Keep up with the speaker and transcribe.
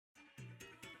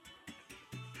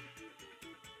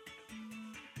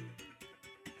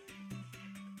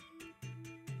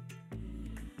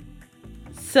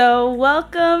So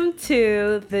welcome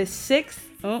to the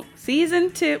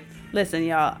season 2. Listen,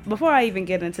 y'all, before I even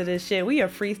get into this shit, we are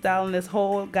freestyling this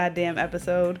whole goddamn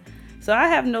episode. So I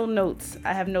have no notes.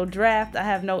 I have no draft. I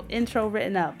have no intro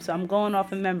written up. So I'm going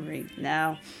off of memory.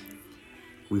 Now,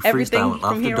 everything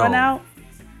from here on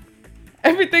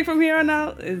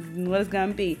out is what it's going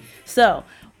to be. So,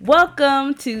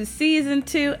 welcome to season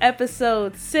 2,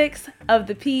 episode 6 of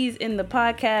the Peas in the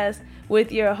Podcast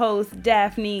with your hosts,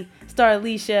 Daphne,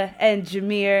 Starlisha, and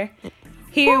Jameer.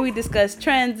 Here we discuss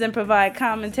trends and provide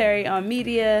commentary on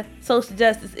media, social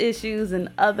justice issues, and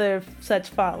other such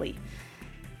folly.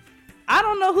 I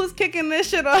don't know who's kicking this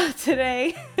shit off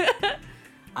today.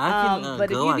 But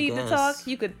if you need to talk,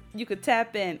 you could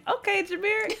tap in. Okay,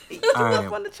 Jameer, you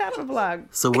up on the chopper blog.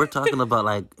 So we're talking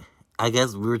about I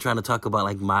guess we were trying to talk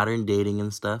about modern dating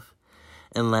and stuff,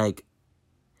 and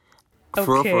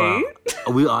for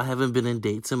we all haven't been in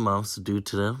dates in months due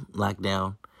to the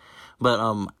lockdown, but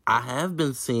I have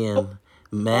been seeing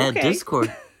mad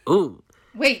Discord. Ooh,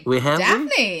 wait,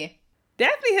 Daphne.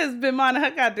 Daphne has been minding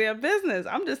her goddamn business.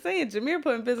 I'm just saying, Jameer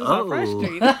putting business on Front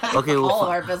Street. Okay, well, all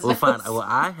our business. Well, fine. Well,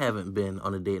 I haven't been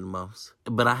on a date in months,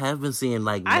 but I have been seeing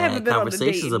mad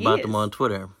conversations about them on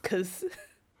Twitter.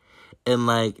 And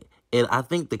I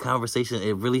think the conversation,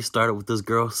 it really started with this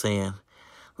girl saying,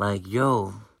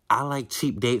 yo, I like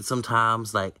cheap dates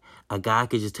sometimes. A guy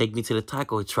could just take me to the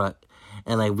taco truck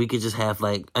and we could just have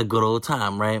a good old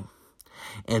time, right?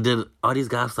 And then all these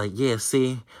guys yeah,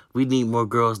 see, we need more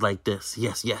girls like this.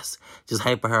 Yes, just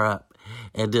hyping her up.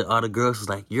 And then all the girls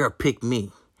was you're a pick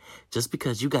me. Just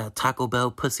because you got Taco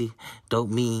Bell pussy don't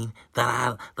mean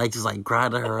that I just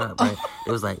grinding her up, right?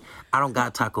 It was I don't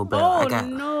got Taco Bell. Oh, I got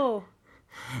no.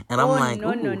 And I'm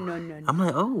no. I'm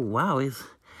oh wow, it's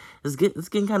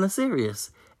getting kind of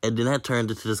serious. And then that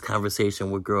turned into this conversation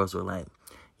where girls were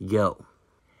yo,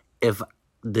 if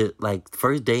the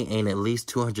first date ain't at least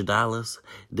 $200,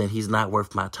 then he's not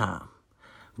worth my time.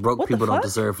 Broke people don't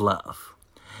deserve love.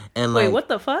 And wait, what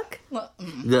the fuck?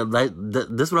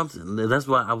 This what that's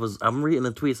why I'm reading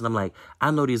the tweets and I'm I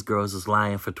know these girls is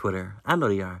lying for Twitter. I know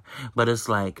they are. But it's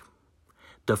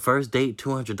the first date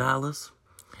 $200,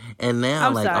 and now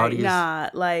I'm sorry, all these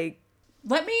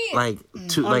let me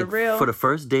for the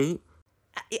first date.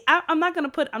 I'm not gonna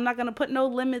put no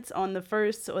limits on the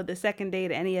first or the second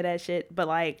date or any of that shit. But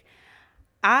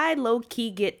I low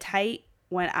key get tight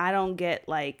when I don't get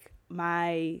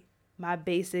my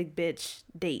basic bitch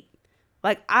date.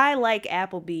 I like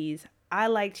Applebee's. I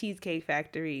like Cheesecake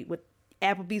Factory with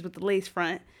Applebee's with the lace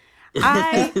front.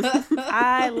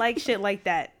 I like shit like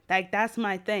that. That's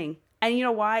my thing. And you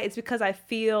know why? It's because I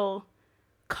feel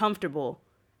comfortable.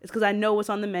 It's because I know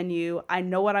what's on the menu. I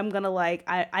know what I'm going to like.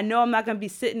 I know I'm not going to be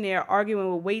sitting there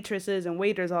arguing with waitresses and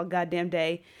waiters all goddamn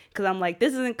day. Because I'm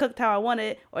this isn't cooked how I want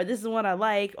it. Or this is what I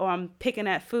like. Or I'm picking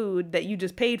at food that you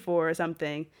just paid for or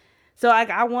something. So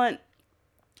I want,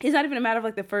 it's not even a matter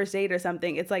of the first date or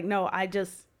something. It's no,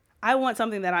 I want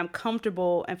something that I'm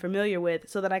comfortable and familiar with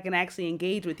so that I can actually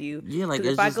engage with you. Yeah,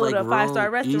 if I go to a 5-star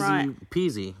restaurant.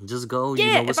 Easy peasy. Just go.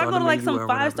 Yeah, if I go to some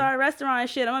 5-star restaurant and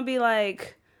shit, I'm going to be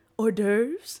hors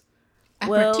d'oeuvres?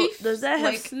 Well, does that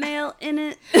have snail in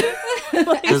it?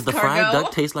 Does the fried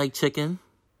duck taste like chicken?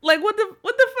 What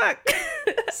the fuck?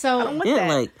 So I don't want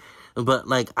that. But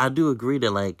I do agree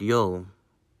that yo,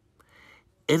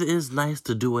 it is nice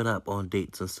to do it up on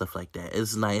dates and stuff like that.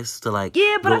 It's nice to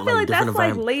yeah, but I feel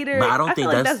that's later. But I don't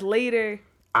think that's later.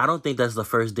 I don't think that's the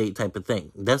first date type of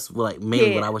thing. That's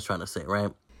mainly what I was trying to say,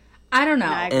 right? I don't know.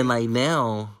 And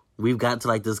now we've got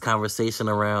to this conversation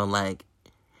around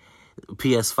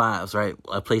PS5s, right?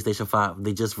 PlayStation 5.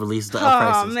 They just released the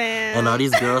prices. Man. And all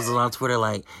these girls are on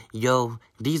Twitter yo,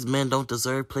 these men don't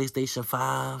deserve PlayStation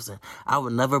 5s. And I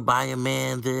would never buy a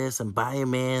man this and buy a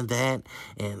man that.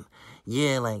 And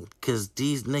yeah, because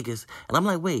these niggas. And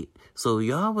I'm wait, so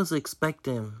y'all was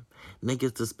expecting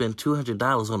niggas to spend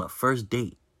 $200 on a first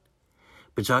date,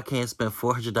 but y'all can't spend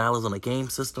 $400 on a game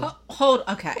system?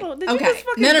 Okay.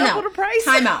 No.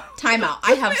 Time out.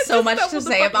 I have so much to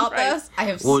say about this. I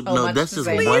have so much to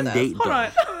say about this. Date, Hold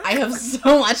on. I have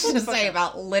so much to say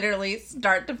about literally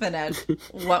start to finish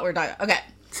what we're talking about. Okay.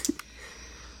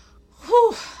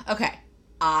 Whew. Okay.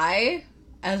 I,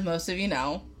 as most of you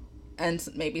know, and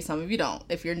maybe some of you don't,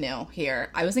 if you're new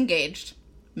here, I was engaged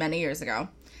many years ago.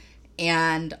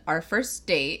 And my first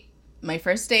date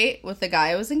with the guy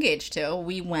I was engaged to,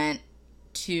 we went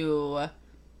to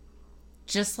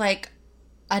just a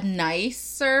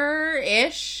nicer-ish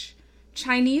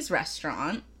Chinese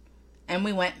restaurant. And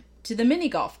we went to the mini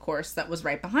golf course that was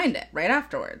right behind it, right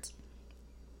afterwards.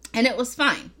 And it was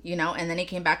fine, and then he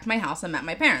came back to my house and met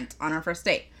my parents on our first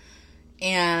date.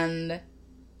 And...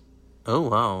 Oh,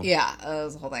 wow. Yeah, that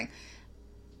was the whole thing.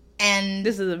 And...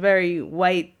 This is a very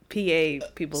white PA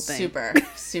people thing. Super,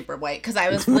 super white. Because I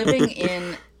was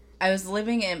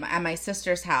living at my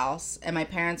sister's house, and my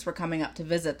parents were coming up to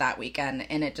visit that weekend,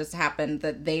 and it just happened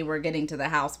that they were getting to the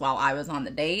house while I was on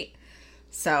the date.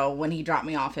 So when he dropped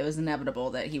me off, it was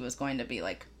inevitable that he was going to be,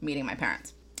 like, meeting my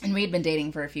parents. And we had been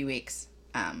dating for a few weeks.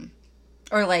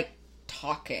 Or, like,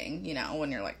 talking, you know,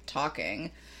 when you're, like,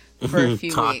 talking for a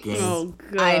few weeks. Oh,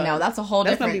 God. I know, that's a whole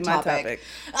different topic.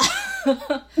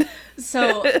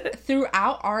 So,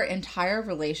 throughout our entire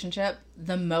relationship,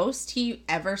 the most he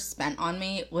ever spent on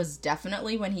me was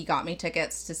definitely when he got me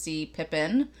tickets to see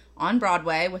Pippin on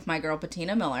Broadway with my girl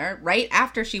Patina Miller, right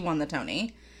after she won the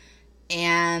Tony.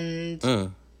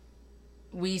 And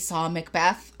we saw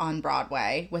Macbeth on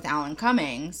Broadway with Alan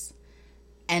Cummings.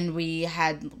 And we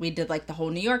did, like, the whole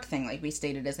New York thing. Like, we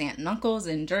stayed at his aunt and uncle's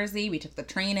in Jersey. We took the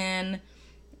train in.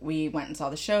 We went and saw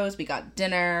the shows. We got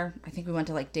dinner. I think we went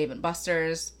to, like, Dave &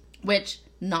 Buster's, which,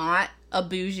 not a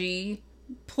bougie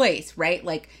place, right?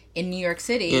 Like, in New York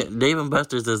City. Yeah, Dave &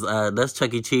 Buster's is, that's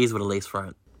Chuck E. Cheese with a lace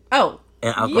front. Oh.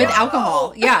 And alcohol. With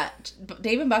alcohol. Yeah.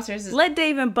 Dave & Buster's is... Let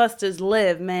Dave & Buster's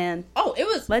live, man. Oh, it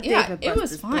was... Let yeah, Dave & Buster's it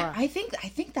was fine. block. I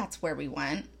think that's where we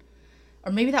went.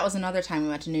 Or maybe that was another time we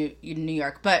went to New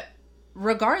York. But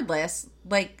regardless,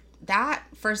 like, that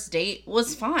first date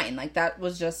was fine. Like, that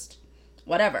was just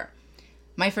whatever.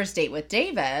 My first date with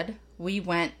David, we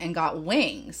went and got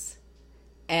wings.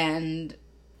 And...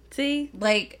 See?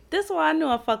 Like... This is why I knew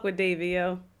I fuck with Davey,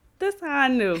 yo. This is how I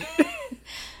knew.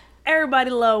 Everybody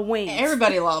love wings.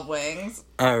 Everybody love wings.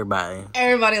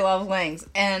 Everybody loves wings.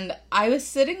 And I was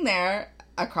sitting there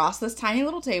across this tiny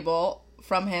little table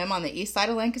from him on the east side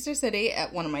of Lancaster City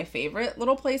at one of my favorite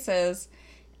little places,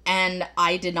 and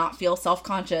I did not feel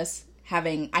self-conscious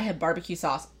I had barbecue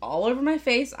sauce all over my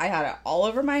face. I had it all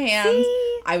over my hands.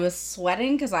 See? I was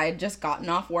sweating because I had just gotten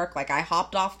off work. Like, I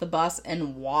hopped off the bus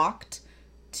and walked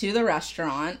to the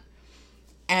restaurant,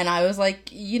 and I was like,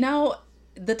 you know,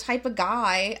 the type of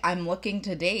guy I'm looking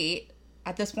to date,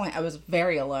 at this point I was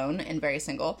very alone and very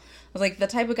single. I was like, the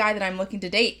type of guy that I'm looking to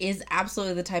date is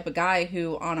absolutely the type of guy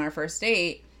who on our first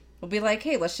date will be like,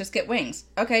 hey, let's just get wings.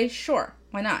 Okay, sure.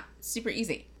 Why not? Super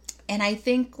easy. And I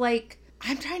think, like,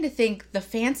 I'm trying to think the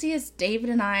fanciest David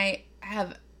and I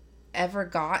have ever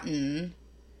gotten.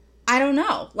 I don't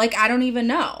know. Like, I don't even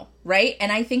know. Right?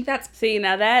 And I think that's... See,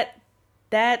 now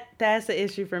that's the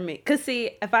issue for me. Because,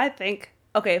 see, if I think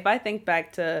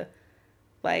back to,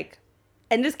 like,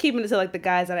 and just keeping it to, like, the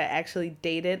guys that I actually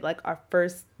dated, like, our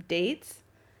first dates,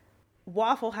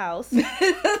 Waffle House.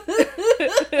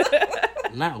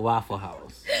 Not Waffle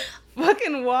House.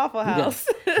 Fucking Waffle House.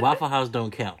 Waffle House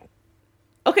don't count.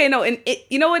 Okay, no, and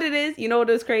you know what it is? You know what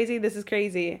is crazy? This is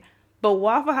crazy. But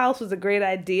Waffle House was a great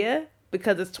idea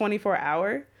because it's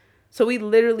 24-hour. So we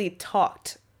literally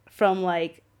talked from,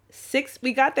 like, 6,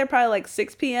 we got there probably, like,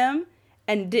 6 p.m.,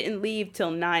 and didn't leave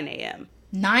till 9 a.m.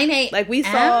 9 a.m.? Like, we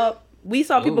saw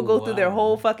people go through their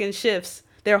whole fucking shifts.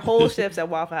 Their whole shifts at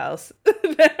Waffle House.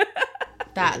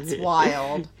 That's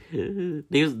wild.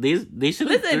 They should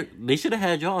have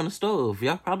had y'all on the stove.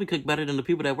 Y'all probably cook better than the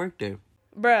people that work there.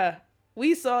 Bruh,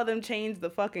 we saw them change the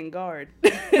fucking guard.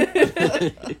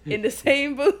 In the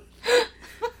same booth.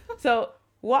 So,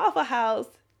 Waffle House,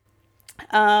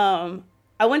 I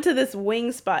went to this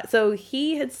wing spot. So,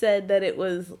 he had said that it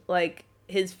was, like,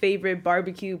 his favorite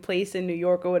barbecue place in New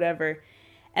York or whatever.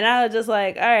 And I was just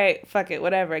like, all right, fuck it,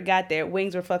 whatever. I got there.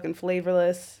 Wings were fucking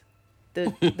flavorless.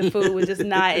 The food was just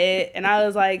not it. And I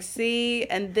was like, see,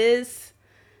 and this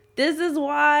is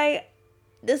why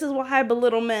I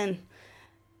belittle men.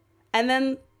 And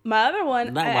then my other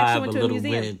one, I actually went to a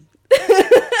museum.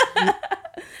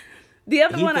 The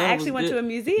other one, I actually went to a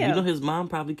museum. You know his mom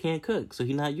probably can't cook, so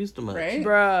he's not used to much. Right?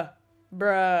 Bruh.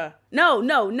 No.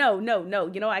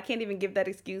 You know, I can't even give that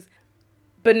excuse.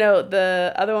 But no,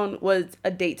 the other one was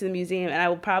a date to the museum. And I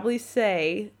would probably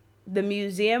say the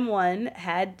museum one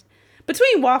had...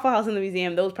 Between Waffle House and the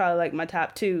museum, those probably, like, my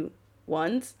top 2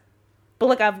 ones. But,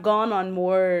 like, I've gone on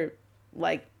more,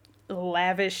 like,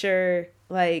 lavisher,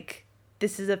 like,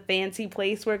 this is a fancy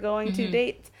place we're going to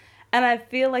dates. And I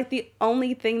feel like the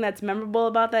only thing that's memorable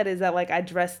about that is that, like, I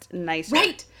dressed nicer.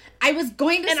 Right. I was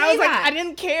going to say that. And I was like, I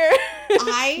didn't care.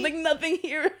 Like, nothing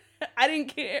here. I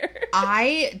didn't care.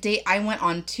 I went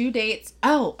on 2 dates.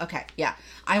 Oh, okay. Yeah.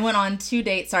 I went on 2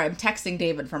 dates. Sorry, I'm texting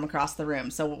David from across the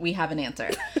room, so we have an answer.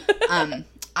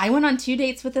 I went on 2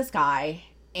 dates with this guy,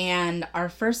 and our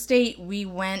first date, we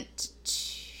went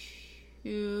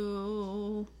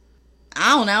to...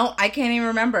 I don't know. I can't even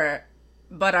remember.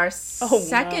 But our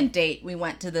second date, we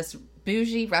went to this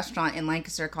bougie restaurant in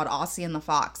Lancaster called Aussie and the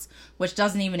Fox, which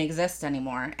doesn't even exist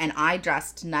anymore. And I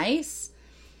dressed nice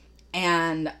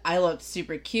and I looked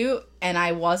super cute, and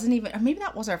I wasn't even, or maybe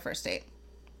that was our first date.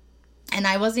 And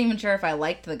I wasn't even sure if I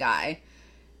liked the guy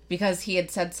because he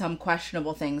had said some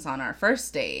questionable things on our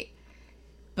first date.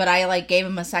 But I, like, gave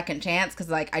him a second chance because,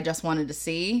 like, I just wanted to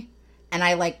see. And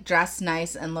I, like, dressed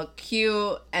nice and looked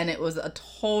cute. And it was a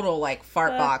total, like,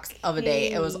 fart box of a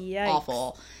date. It was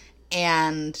awful.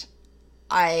 And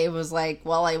I was like,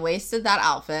 well, I wasted that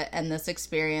outfit and this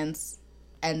experience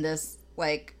and this,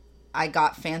 like, I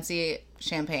got fancy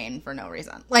champagne for no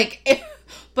reason. Like,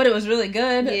 but it was really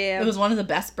good. Yeah. It was one of the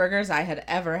best burgers I had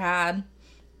ever had.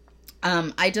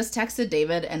 I just texted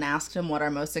David and asked him what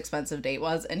our most expensive date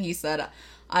was. And he said,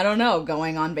 I don't know,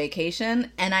 going on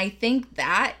vacation. And I think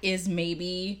that is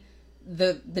maybe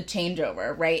the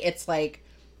changeover, right? It's like,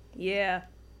 yeah,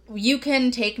 you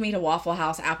can take me to Waffle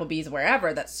House, Applebee's,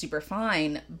 wherever. That's super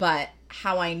fine. But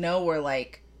how I know we're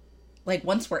like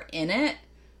once we're in it,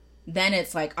 then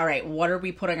it's like, all right, what are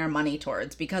we putting our money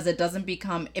towards? Because it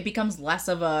becomes less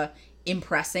of a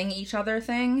impressing each other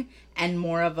thing and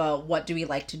more of a what do we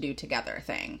like to do together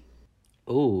thing.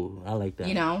 Ooh, I like that.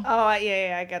 You know? Oh,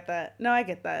 yeah, I get that. No, I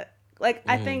get that. Like,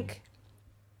 I think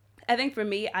for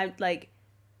me,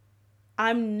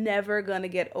 I'm never gonna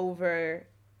get over,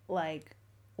 like,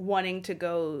 wanting to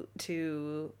go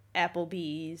to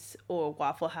Applebee's or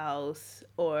Waffle House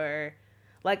or,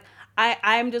 like,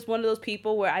 I'm just one of those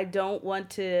people where I don't want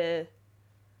to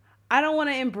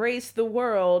embrace the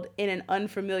world in an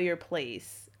unfamiliar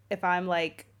place if I'm,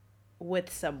 like,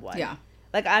 with someone. Yeah.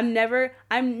 Like, I'm never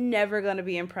gonna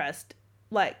be impressed.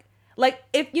 Like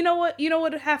if you know what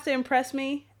would have to impress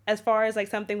me as far as, like,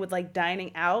 something with, like,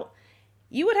 dining out,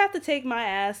 you would have to take my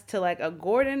ass to, like, a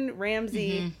Gordon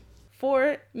Ramsay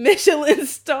 4 Michelin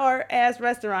star ass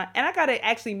restaurant, and I gotta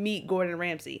actually meet Gordon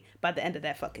Ramsay by the end of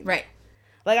that fucking day. Right.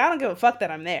 Like, I don't give a fuck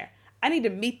that I'm there. I need to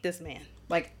meet this man.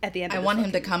 Like, at the end of I want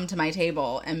him to come to my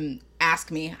table and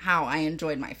ask me how I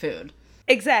enjoyed my food.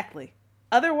 Exactly.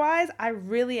 Otherwise, I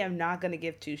really am not going to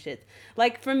give two shits.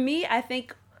 Like, for me, I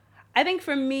think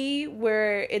for me,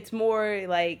 where it's more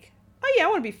like, oh yeah, I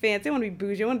want to be fancy, I want to be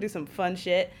bougie, I want to do some fun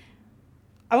shit.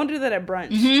 I want to do that at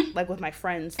brunch, like with my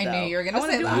friends, though. I knew you were going to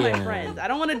say that. I want to do it with my friends. I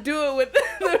don't want to do it with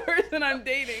the person I'm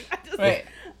dating. I just, right.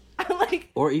 I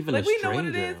like... Or even like, a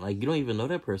stranger. Like, you don't even know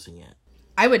that person yet.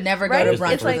 I would never go to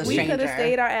brunch it's with like, a stranger. We could have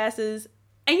stayed our asses.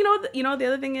 And you know the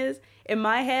other thing is, in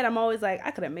my head, I'm always like,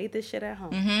 I could have made this shit at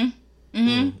home.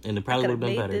 And it probably would have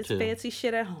been better, too. This fancy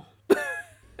shit at home.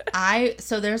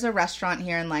 So there's a restaurant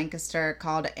here in Lancaster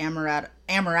called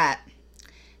Amoret,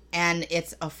 and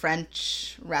it's a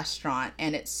French restaurant,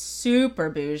 and it's super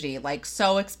bougie, like,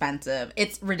 so expensive.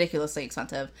 It's ridiculously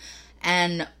expensive.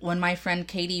 And when my friend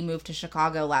Katie moved to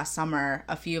Chicago last summer,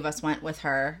 a few of us went with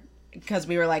her because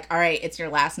we were like, all right, it's your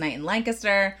last night in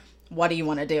Lancaster. What do you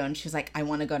want to do? And she's like, I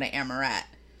want to go to Amoret.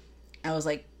 I was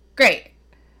like, great,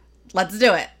 let's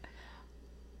do it.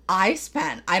 I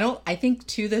think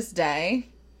to this day,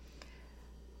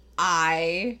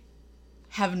 I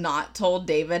have not told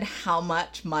David how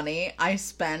much money I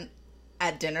spent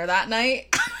at dinner that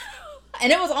night.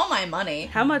 And it was all my money.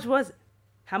 How much was it?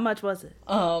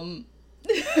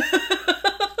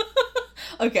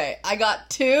 Okay, I got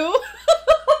 2.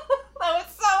 That was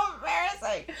so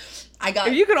embarrassing.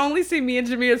 If you could only see me and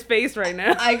Jameer's face right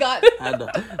now. I got... I'm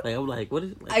like, what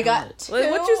is... Like, I got 2.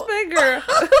 What you spent, girl?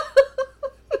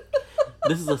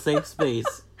 This is a safe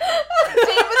space.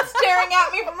 David's staring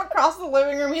at me from across the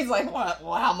living room. He's like, what?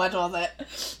 Well, how much was it?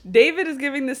 David is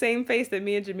giving the same face that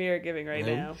me and Jameer are giving right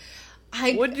now.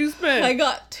 What'd you spend? I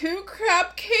got 2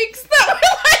 crab cakes that were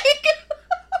like...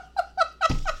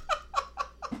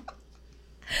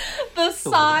 the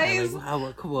size...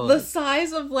 The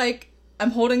size of, like...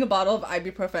 I'm holding a bottle of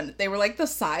ibuprofen. They were, like, the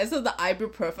size of the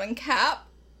ibuprofen cap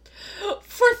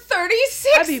for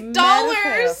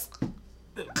 $36.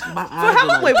 For how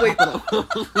much? Wait.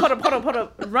 Hold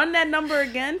up. Run that number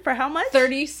again. For how much?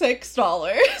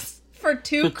 $36 for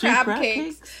 2 crab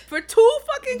cakes. For 2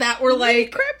 fucking that were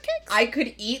like crab cakes? I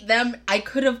could eat them. I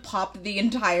could have popped the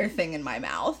entire thing in my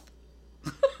mouth.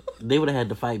 They would have had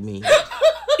to fight me. No.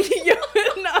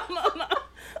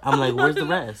 I'm like, where's the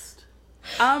rest?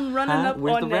 I'm running up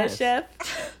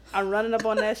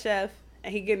on that chef.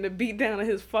 And he getting the beat down of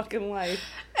his fucking life.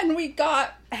 And we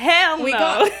got... Hell no.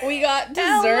 We got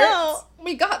dessert. No.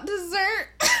 We got dessert.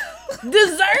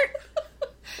 Dessert?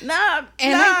 Nah.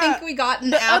 I think we got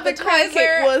an appetizer.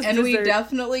 And dessert. We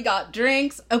definitely got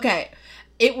drinks. Okay.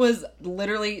 It was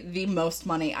literally the most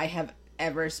money I have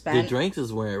ever spent. The drinks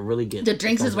is where it really gets... The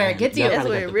drinks is where it gets you. That's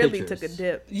where it really took a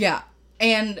dip. Yeah.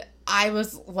 And I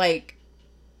was like,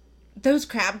 those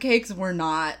crab cakes were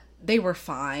not, they were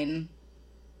fine.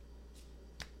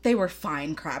 They were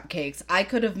fine crab cakes. I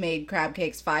could have made crab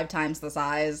cakes 5 times the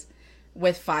size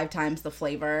with 5 times the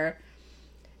flavor.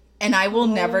 And I will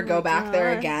never go back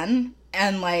there again.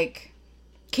 And, like,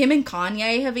 Kim and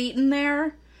Kanye have eaten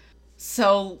there.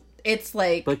 So, it's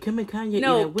like... But Kim and Kanye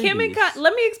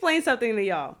let me explain something to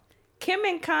y'all. Kim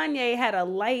and Kanye had a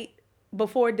light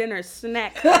before dinner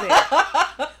snack there.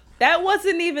 That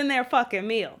wasn't even their fucking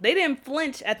meal. They didn't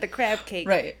flinch at the crab cake.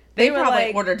 Right. They were probably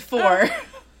like, ordered 4.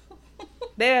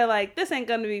 They were like, this ain't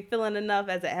going to be filling enough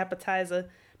as an appetizer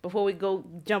before we go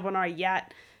jump on our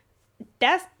yacht.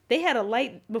 They had a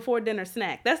light before dinner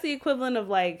snack. That's the equivalent of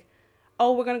like,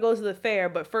 oh, we're going to go to the fair,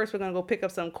 but first we're going to go pick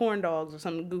up some corn dogs or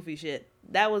some goofy shit.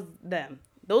 That was them.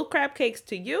 Those crab cakes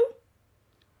to you,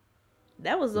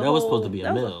 that was supposed to be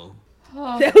a meal.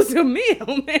 That was a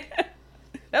meal, man.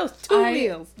 That was 2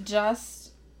 meals. Yeah.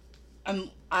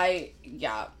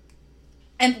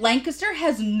 And Lancaster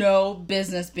has no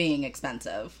business being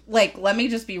expensive. Like, let me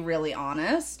just be really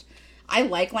honest. I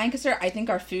like Lancaster. I think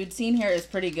our food scene here is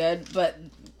pretty good, but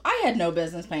I had no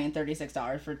business paying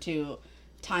 $36 for 2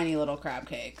 tiny little crab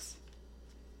cakes.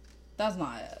 That's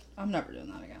not it. I'm never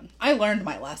doing that again. I learned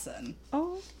my lesson.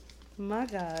 Oh, my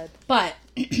God. But,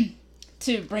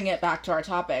 to bring it back to our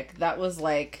topic, that was,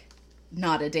 like,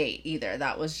 not a date either.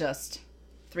 That was just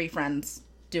 3 friends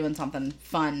doing something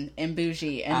fun and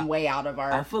bougie and way out of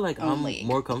our I feel like I'm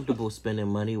more comfortable spending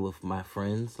money with my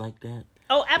friends like that.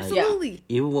 Oh, absolutely. Like,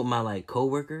 even with my, like,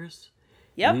 coworkers.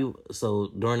 Yep.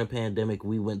 So, during the pandemic,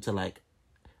 we went to, like,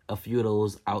 a few of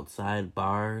those outside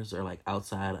bars or, like,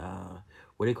 outside,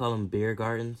 what do they call them? Beer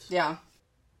gardens? Yeah.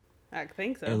 I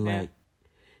think so. And, like,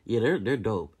 yeah, they're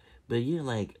dope. But, yeah,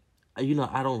 like, you know,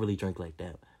 I don't really drink like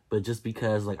that. But just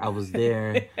because, like, I was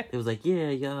there, it was like, yeah,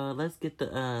 y'all, let's get the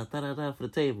da-da-da for the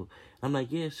table. I'm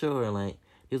like, yeah, sure. And, like,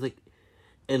 he was like,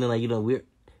 and then, like, you know,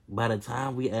 by the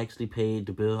time we actually paid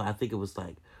the bill, I think it was,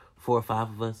 like, 4 or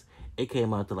 5 of us, it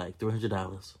came out to, like,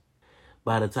 $300.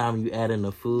 By the time you add in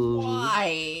the food,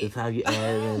 the time you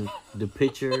add in the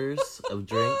pictures of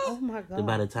drinks, oh my God.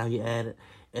 By the time you add it,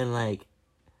 and, like,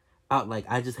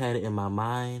 I just had it in my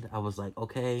mind. I was like,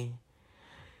 okay.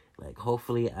 Like,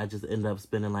 hopefully, I just ended up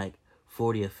spending, like,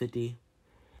 40 or 50.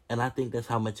 And I think that's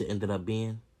how much it ended up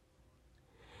being.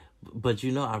 But,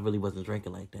 you know, I really wasn't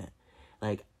drinking like that.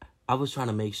 Like, I was trying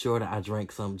to make sure that I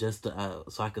drank some just to,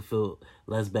 so I could feel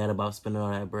less bad about spending all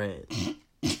that bread.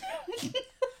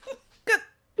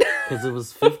 Because it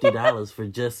was $50 for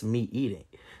just me eating.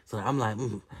 So I'm like,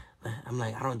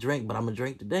 I don't drink, but I'm going to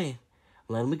drink today.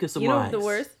 I'm like, let me get some rice. You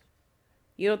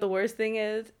know what the worst thing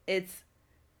is?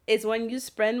 It's when you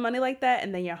spend money like that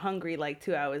and then you're hungry like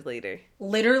 2 hours later.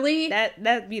 Literally.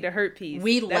 That'd be the hurt piece.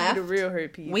 That'd be the real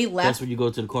hurt piece. That's when you go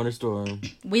to the corner store.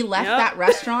 We left that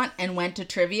restaurant and went to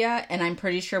Trivia, and I'm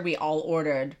pretty sure we all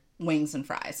ordered wings and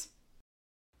fries.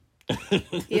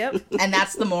 Yep. And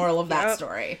that's the moral of that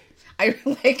story. I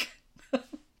like...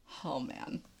 Oh,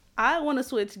 man. I want to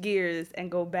switch gears and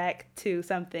go back to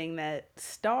something that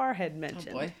Star had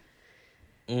mentioned.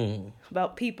 Oh, boy.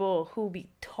 About people who be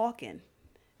talking.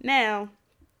 Now,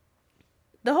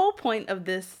 the whole point of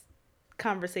this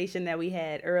conversation that we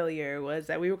had earlier was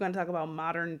that we were going to talk about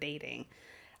modern dating.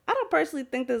 I don't personally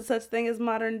think there's such thing as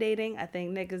modern dating. I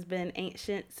think niggas been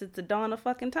ancient since the dawn of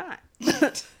fucking time.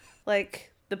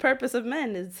 Like, the purpose of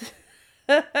men is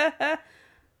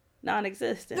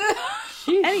non-existent.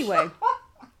 Anyway.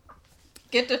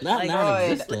 Get to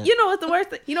non-existent. You know what's the worst?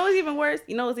 You know what's even worse?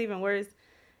 You know what's even worse?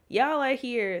 Y'all are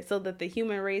here so that the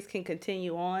human race can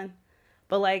continue on.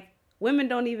 But, like, women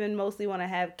don't even mostly want to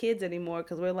have kids anymore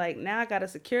because we're like, now I got to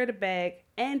secure the bag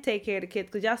and take care of the kids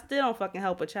because y'all still don't fucking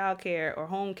help with child care or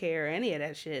home care or any of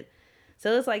that shit.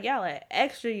 So it's like y'all are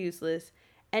extra useless.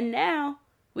 And now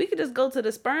we could just go to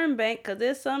the sperm bank because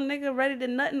there's some nigga ready to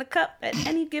nut in the cup at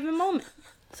any given moment.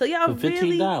 So y'all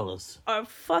really are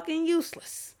fucking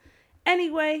useless.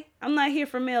 Anyway, I'm not here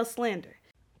for male slander.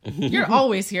 You're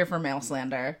always here for male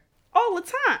slander. All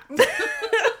the time.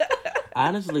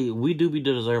 Honestly, we do be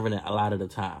deserving it a lot of the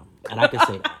time. And I can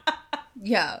say that.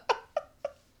 Yeah.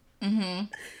 Mm-hmm.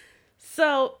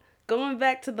 So, going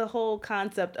back to the whole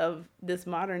concept of this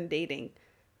modern dating,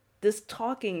 this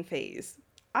talking phase,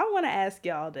 I want to ask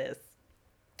y'all this.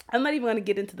 I'm not even going to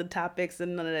get into the topics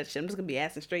and none of that shit. I'm just going to be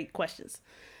asking straight questions.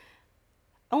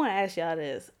 I want to ask y'all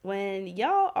this. When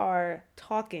y'all are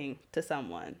talking to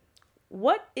someone,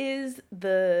 what is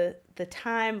the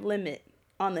time limit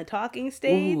on the talking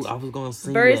stage? Ooh, I was going to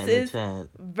say that in the chat.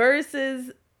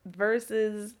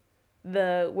 Versus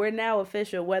the we're now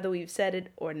official whether we've said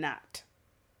it or not.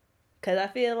 Because I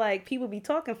feel like people be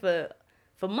talking for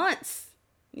months.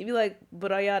 You be like,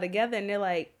 but are y'all together? And they're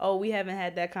like, oh, we haven't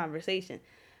had that conversation.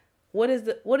 What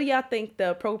do y'all think the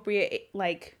appropriate,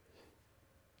 like,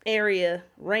 area,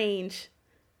 range,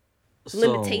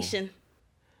 limitation?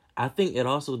 I think it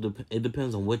also it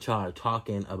depends on what y'all are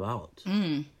talking about.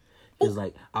 Because,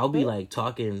 like, I'll be, like,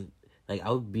 talking, like,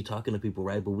 I'll be talking to people,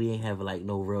 right? But we ain't having, like,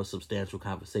 no real substantial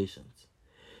conversations.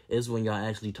 It's when y'all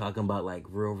actually talking about, like,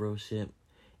 real shit.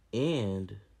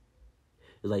 And,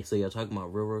 like, so y'all talking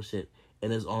about real shit.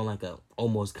 And it's on, like, a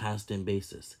almost constant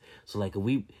basis. So, like,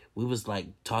 we was, like,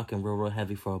 talking real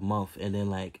heavy for a month. And then,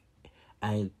 like,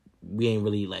 we ain't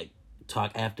really, like,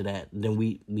 talk after that. Then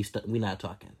we not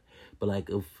talking. But, like,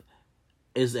 if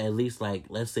it's at least, like,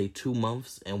 let's say 2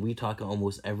 months. And we talking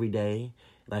almost every day.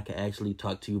 And I can actually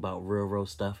talk to you about real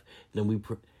stuff. Then we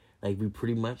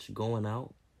pretty much going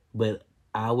out. But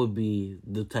I would be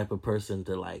the type of person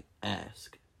to, like,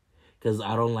 ask. Because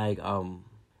I don't like, I'll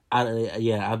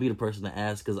be the person to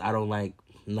ask because I don't like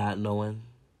not knowing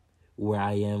where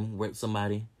I am with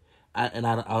somebody.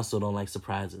 I also don't like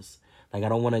surprises. Like, I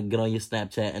don't want to get on your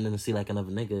Snapchat and then see, like,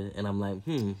 another nigga, and I'm like,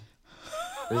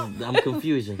 I'm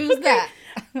confusion. Who's that?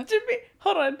 Jameer,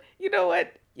 hold on. You know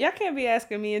what? Y'all can't be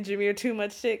asking me and Jameer too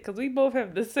much shit because we both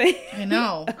have the same I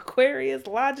know. Aquarius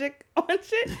logic on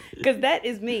shit because that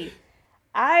is me.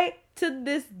 To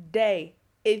this day,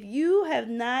 if you have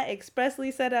not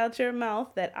expressly said out your mouth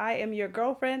that I am your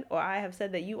girlfriend or I have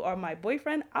said that you are my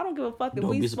boyfriend, I don't give a fuck if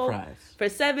we spoke for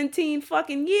 17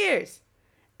 fucking years.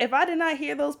 If I did not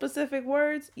hear those specific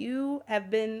words, you have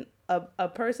been a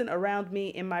person around me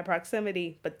in my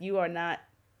proximity, but you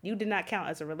did not count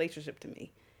as a relationship to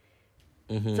me.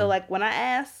 Mm-hmm. So, like, when I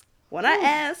ask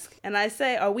and I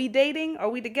say, are we dating? Are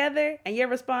we together? And your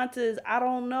response is, I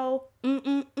don't know.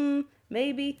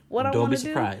 Maybe. What I want to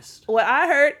do. Don't be surprised. What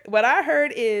I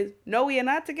heard is, no, we are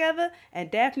not together,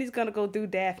 and Daphne's gonna go do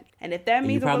Daphne. And if that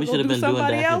means I'm gonna go do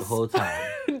somebody else, the whole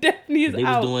time. Daphne's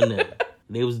out.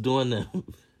 They was doing them.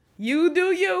 You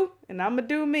do you, and I'm gonna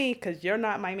do me, because you're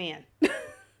not my man.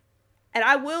 And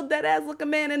I will deadass look a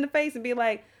man in the face and be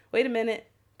like, wait a minute,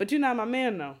 but you're not my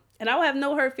man, though. And I will have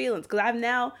no hurt feelings, because I've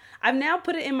now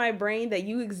put it in my brain that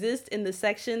you exist in the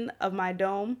section of my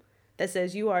dome that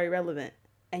says you are irrelevant.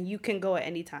 And you can go at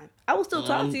any time. I will still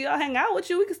talk to you. I'll hang out with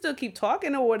you. We can still keep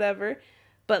talking or whatever.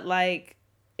 But, like,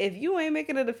 if you ain't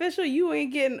making it official, you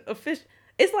ain't getting official.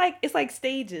 It's like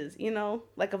stages, you know,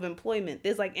 like of employment.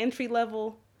 There's, like, entry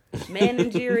level,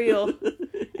 managerial,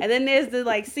 and then there's the,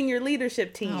 like, senior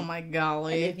leadership team. Oh, my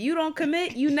golly. And if you don't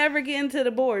commit, you never get into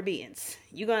the board meetings.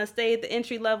 You're going to stay at the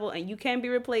entry level, and you can be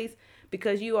replaced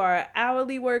because you are an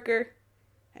hourly worker,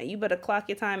 and you better clock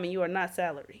your time, and you are not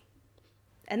salary.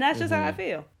 And that's just how I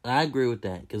feel. I agree with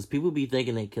that. Because people be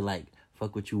thinking they can, like,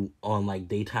 fuck with you on, like,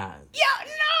 daytime.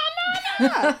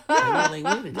 No.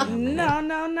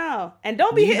 No. And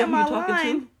don't be hitting my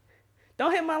line.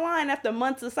 Don't hit my line after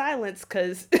months of silence.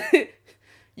 Because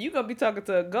you going to be talking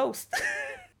to a ghost.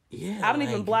 Yeah. I don't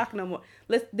even block no more.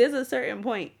 There's a certain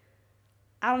point.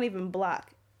 I don't even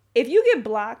block. If you get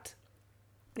blocked,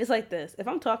 it's like this. If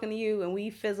I'm talking to you and we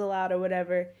fizzle out or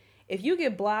whatever, if you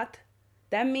get blocked,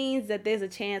 that means that there's a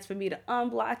chance for me to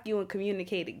unblock you and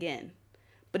communicate again.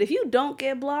 But if you don't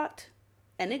get blocked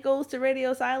and it goes to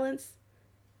radio silence,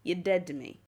 you're dead to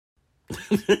me.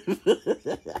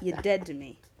 You're dead to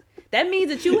me. That means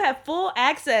that you have full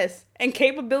access and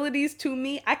capabilities to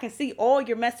me. I can see all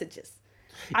your messages.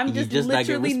 I'm just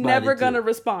literally never going to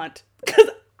respond because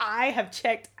I have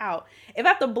checked out. If I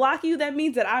have to block you, that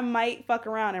means that I might fuck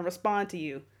around and respond to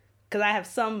you because I have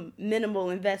some minimal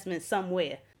investment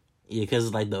somewhere. Yeah,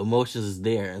 because, like, the emotions is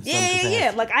there. In some capacity.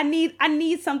 Yeah. Like, I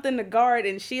need something to guard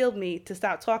and shield me to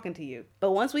stop talking to you.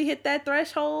 But once we hit that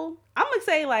threshold, I'm going to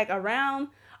say, like, around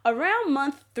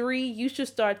month 3, you should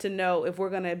start to know if we're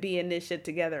going to be in this shit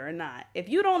together or not. If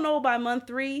you don't know by month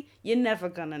 3, you're never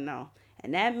going to know.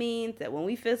 And that means that when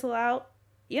we fizzle out,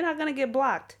 you're not going to get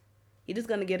blocked. You're just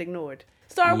going to get ignored.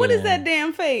 Star, what is that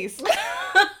damn face?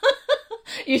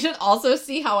 You should also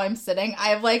see how I'm sitting. I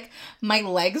have, like, my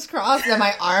legs crossed and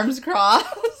my arms crossed.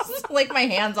 Like, my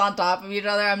hands on top of each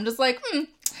other. I'm just like,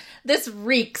 this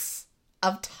reeks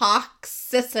of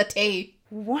toxicity.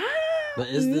 Wow. But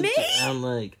I'm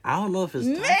like, I don't know if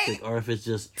it's toxic or if it's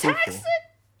just truthful. Toxic?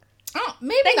 Oh,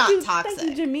 maybe not toxic.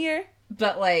 Thank you, Jameer.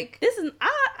 But, like, this is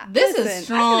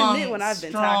strong, I can admit when I've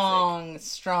been toxic.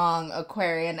 Strong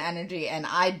Aquarian energy, and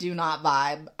I do not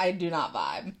vibe.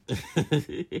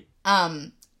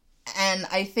 And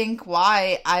I think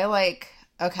why I like,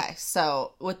 okay,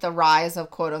 so with the rise of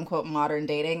quote unquote modern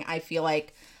dating, I feel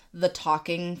like the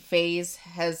talking phase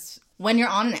when you're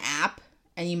on an app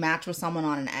and you match with someone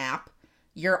on an app,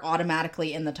 you're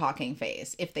automatically in the talking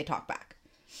phase if they talk back.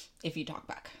 If you talk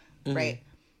back, right?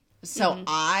 So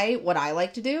what I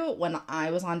like to do when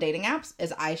I was on dating apps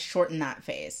is I shorten that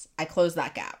phase. I close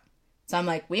that gap. So I'm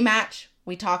like, we match,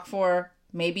 we talk for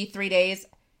maybe 3 days,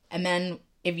 and then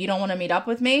if you don't want to meet up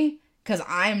with me, because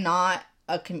I'm not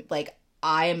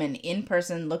I am an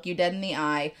in-person, look you dead in the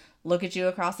eye, look at you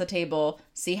across the table,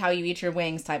 see how you eat your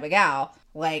wings type of gal.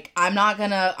 Like, I'm not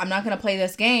gonna play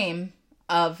this game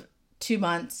of 2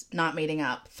 months not meeting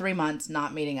up, 3 months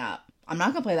not meeting up. I'm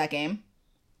not gonna play that game.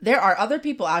 There are other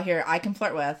people out here I can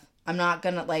flirt with. I'm not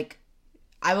gonna,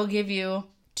 I will give you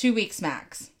 2 weeks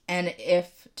max. And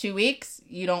if 2 weeks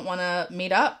you don't want to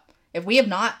meet up, if we have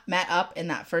not met up in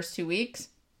that first 2 weeks,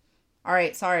 all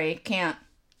right, sorry, can't.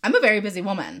 I'm a very busy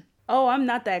woman. Oh, I'm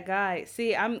not that guy.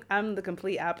 See, I'm the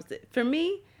complete opposite. For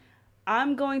me,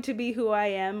 I'm going to be who I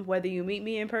am, whether you meet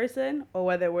me in person or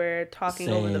whether we're talking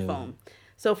over the phone.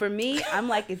 So for me, I'm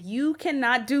like, if you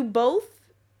cannot do both,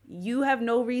 you have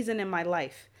no reason in my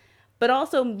life. But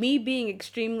also, me being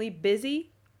extremely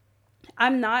busy,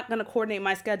 I'm not going to coordinate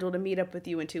my schedule to meet up with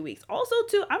you in 2 weeks. Also,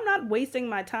 too, I'm not wasting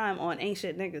my time on ain't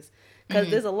shit niggas. Because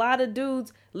there's a lot of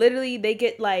dudes, literally, they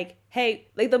get hey,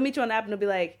 they'll meet you on the app and they'll be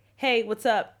like, hey, what's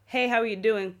up? Hey, how are you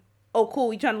doing? Oh,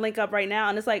 cool. You trying to link up right now?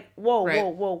 And it's like, whoa, right.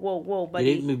 whoa,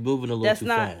 buddy. They be moving a little too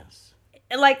fast.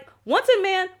 Once a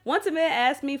man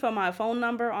asked me for my phone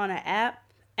number on an app,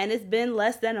 and it's been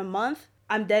less than a month,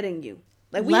 I'm deading you.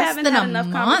 We haven't had enough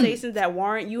conversations that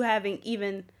warrant you having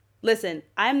even. Listen,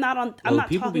 I'm not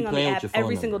talking on the app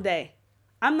every single day.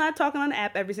 I'm not talking on the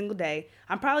app every single day.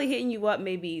 I'm probably hitting you up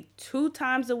maybe 2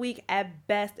 times a week at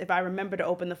best if I remember to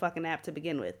open the fucking app to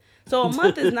begin with. So a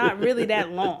month is not really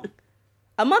that long.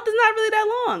 A month is not really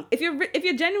that long. If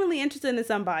you're genuinely interested in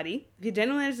somebody,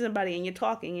 and you're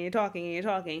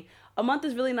talking, a month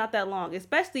is really not that long.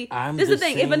 Especially, this is the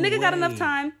thing. If a nigga got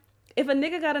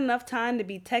enough time to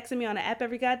be texting me on the app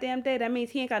every goddamn day, that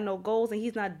means he ain't got no goals and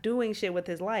he's not doing shit with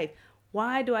his life.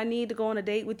 Why do I need to go on a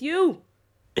date with you?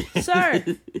 Sir,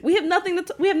 we have nothing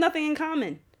in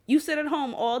common. You sit at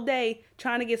home all day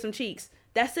trying to get some cheeks.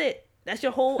 That's it. That's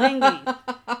your whole angle.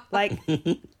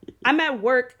 I'm at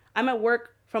work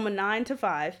from a 9 to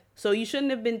 5. So you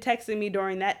shouldn't have been texting me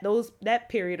during that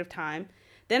period of time.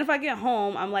 Then if I get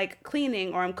home, I'm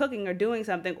cleaning or I'm cooking or doing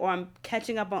something or I'm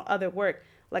catching up on other work.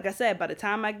 Like I said, by the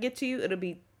time I get to you, it'll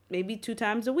be maybe 2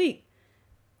 times a week.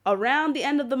 Around the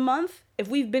end of the month, if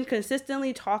we've been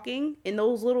consistently talking in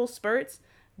those little spurts,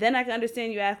 then I can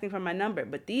understand you asking for my number.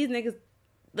 But these niggas,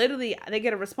 literally, they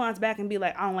get a response back and be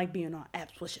like, I don't like being on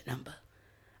apps. What's your number?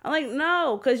 I'm like,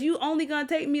 no, because you only going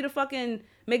to take me to fucking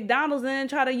McDonald's and then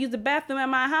try to use the bathroom at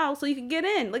my house so you can get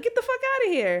in. Get the fuck out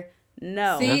of here.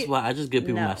 No. See, that's why I just give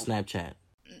people my Snapchat.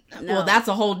 No. Well, that's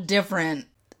a whole different...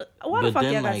 Why the fuck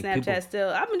y'all got Snapchat people... still?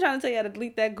 I've been trying to tell y'all to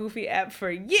delete that goofy app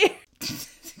for years.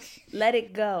 Let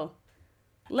it go.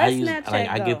 Snapchat go.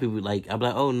 I give people I'm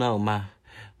like, oh no,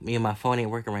 me and my phone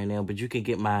ain't working right now, but you can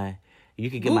get my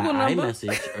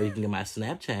iMessage or you can get my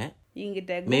Snapchat. You can get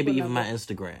that Google maybe even number. my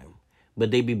Instagram. But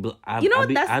they be I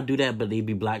do that, but they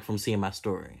be blocked from seeing my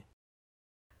story.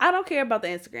 I don't care about the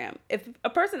Instagram. If a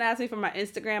person asks me for my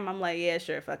Instagram, I'm like, yeah,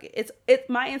 sure, fuck it. It's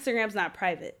my Instagram's not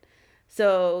private.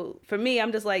 So for me,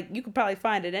 I'm just like, you could probably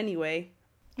find it anyway.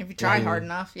 If you try hard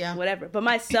enough, yeah. Whatever. But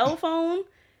my cell phone,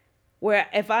 where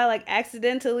if I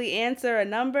accidentally answer a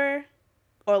number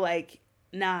or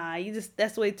nah,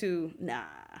 that's way too, nah.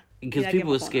 Because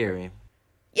people are scary.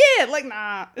 Yeah,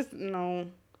 nah. It's no.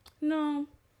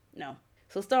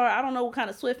 So Star, I don't know what kind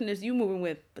of swiftness you moving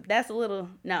with, but that's a little,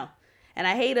 no. And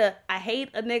I hate a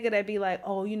nigga that be like,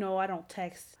 oh, I don't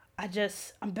text.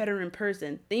 I'm better in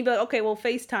person. Then you be like, okay, well,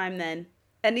 FaceTime then.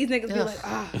 And these niggas be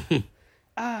like,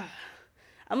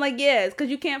 I'm like, yeah, it's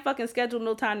because you can't fucking schedule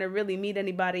no time to really meet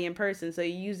anybody in person. So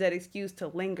you use that excuse to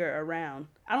linger around.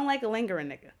 I don't like a lingering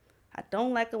nigga. I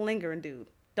don't like a lingering dude.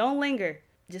 Don't linger.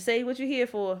 Just say what you're here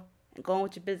for and go on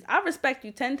with your business. I respect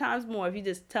you 10 times more if you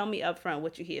just tell me up front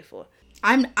what you're here for.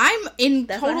 I'm in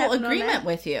total agreement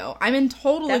with you. I'm in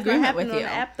total agreement with you. That's not happening on the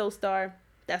app, though, Star.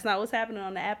 That's not what's happening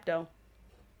on the app, though.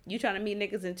 You trying to meet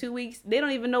niggas in 2 weeks? They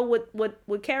don't even know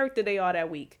what character they are that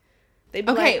week. They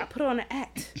be like, I put on an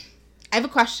act. I have a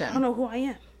question. I don't know who I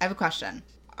am. I have a question.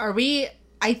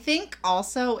 I think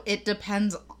also it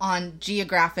depends on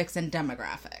geographics and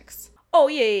demographics. Oh,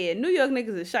 yeah. New York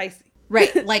niggas is shicey. Right.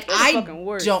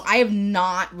 I have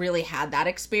not really had that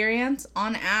experience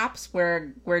on apps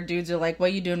where dudes are like,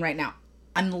 what are you doing right now?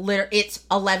 It's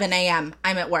 11 a.m.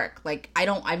 I'm at work.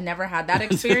 I've never had that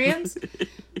experience.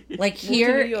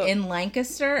 Here in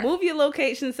Lancaster. Move your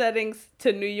location settings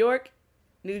to New York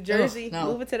New Jersey, no.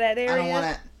 move it to that area. I don't want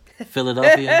it.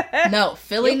 Philadelphia? No,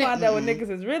 Philly. You'll find out what niggas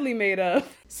is really made of.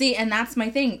 See, and that's my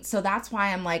thing. So that's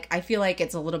why I'm like, I feel like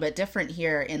it's a little bit different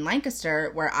here in Lancaster,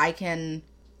 where I can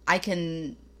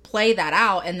play that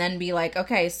out and then be like,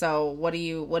 okay, so what are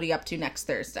you up to next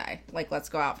Thursday? Like, let's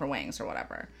go out for wings or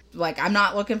whatever. Like, I'm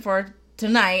not looking for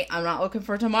tonight. I'm not looking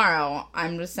for tomorrow.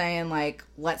 I'm just saying, like,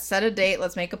 let's set a date.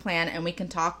 Let's make a plan, and we can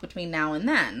talk between now and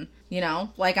then. You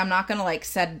know, like, I'm not gonna like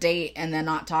set a date and then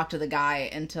not talk to the guy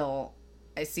until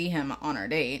I see him on our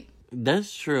date.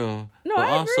 That's true. No, but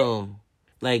I also,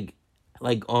 agree.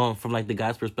 like from like the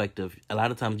guy's perspective, a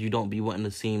lot of times you don't be wanting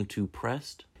to seem too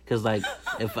pressed. Cause like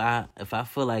if I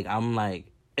feel like I'm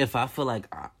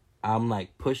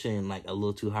pushing like a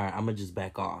little too hard, I'm gonna just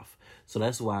back off. So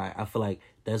that's why I feel like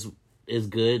it's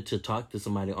good to talk to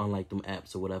somebody on like them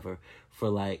apps or whatever for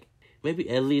like maybe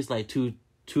at least like 2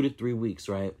 to 3 weeks,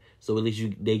 right? So at least you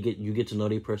get to know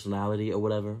their personality or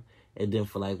whatever. And then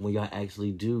for like when y'all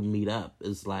actually do meet up,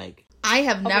 it's like I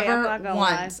have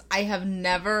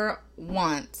never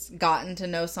once gotten to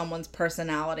know someone's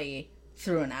personality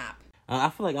through an app. I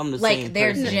feel like I'm the like same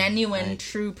their person. genuine, like,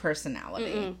 true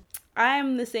personality. Mm-mm.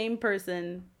 I'm the same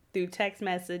person through text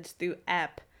message, through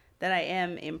app that I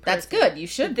am in person. That's good. You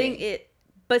should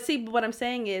But see, what I'm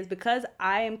saying is because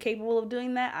I am capable of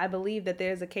doing that, I believe that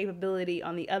there's a capability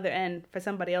on the other end for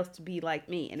somebody else to be like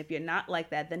me. And if you're not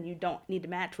like that, then you don't need to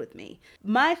match with me.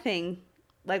 My thing,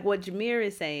 like what Jameer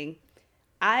is saying,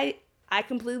 I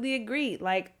completely agree.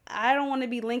 Like, I don't want to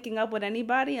be linking up with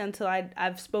anybody until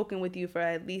I've spoken with you for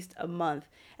at least a month.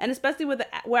 And especially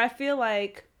where I feel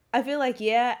like,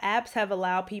 yeah, apps have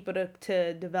allowed people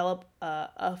to develop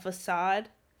a facade.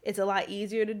 It's a lot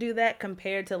easier to do that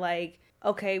compared to like,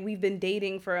 okay, we've been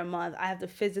dating for a month. I have to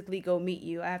physically go meet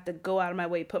you. I have to go out of my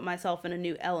way, put myself in a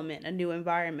new element, a new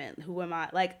environment. Who am I?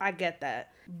 Like, I get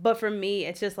that. But for me,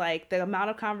 it's just like the amount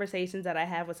of conversations that I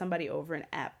have with somebody over an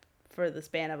app for the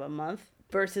span of a month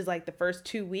versus like the first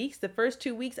 2 weeks. The first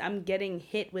 2 weeks, I'm getting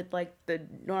hit with like the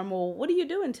normal, what are you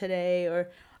doing today? Or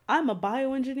I'm a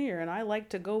bioengineer and I like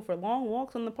to go for long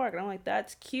walks in the park. And I'm like,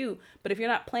 that's cute. But if you're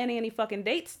not planning any fucking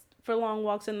dates for long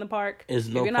walks in the park, if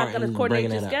you're not going to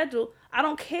coordinate your schedule, I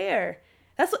don't care.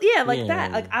 That's that.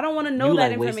 Like, I don't want to know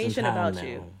that information about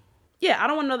you. Yeah, I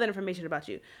don't want to know that information about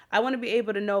you. I want to be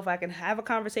able to know if I can have a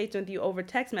conversation with you over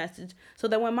text message so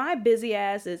that when my busy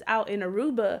ass is out in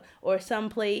Aruba or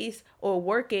someplace or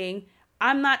working,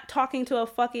 I'm not talking to a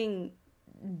fucking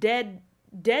dead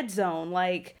zone.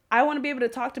 Like, I want to be able to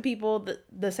talk to people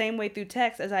the same way through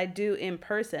text as I do in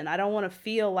person. I don't want to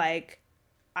feel like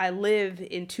I live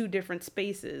in two different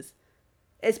spaces,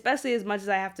 especially as much as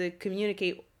I have to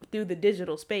communicate through the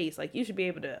digital space. Like, you should be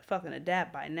able to fucking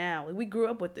adapt by now. Like, we grew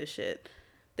up with this shit.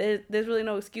 There's really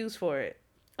no excuse for it.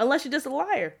 Unless you're just a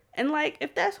liar. And, like,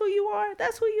 if that's who you are,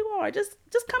 that's who you are. Just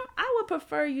come. I would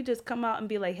prefer you just come out and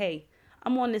be like, hey,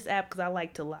 I'm on this app because I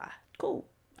like to lie. Cool.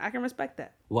 I can respect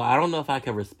that. Well, I don't know if I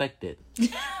can respect it.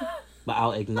 But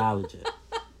I'll acknowledge it.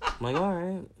 I'm like, all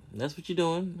right. That's what you're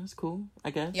doing. That's cool, I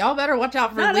guess. Y'all better watch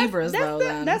out for Libras, though,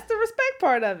 then. That's the respect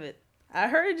part of it. I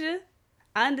heard you.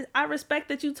 I respect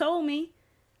that you told me,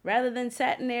 rather than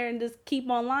sitting there and just keep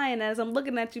on lying as I'm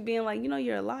looking at you being like,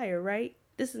 you're a liar, right?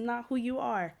 This is not who you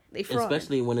are. They fraud.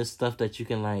 Especially when it's stuff that you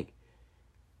can, like,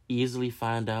 easily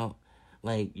find out.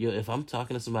 Like, if I'm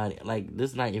talking to somebody, like,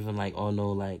 this is not even, like, oh,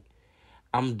 no, like,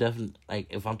 I'm definitely, like,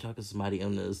 if I'm talking to somebody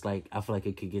and it's, like, I feel like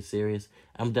it could get serious,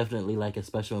 I'm definitely, like, a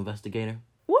special investigator.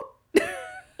 What?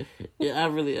 Yeah, I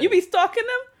really... You be stalking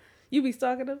them? You be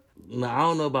stalking them? No, I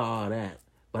don't know about all that.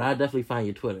 But I definitely find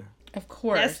your Twitter. Of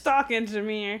course. That's stalking,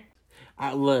 Jameer.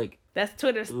 Look. That's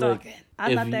Twitter stalking.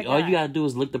 I'm not that guy. All you gotta do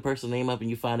is look the person's name up and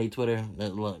you find their Twitter.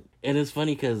 Look. And it's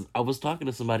funny because I was talking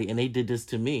to somebody and they did this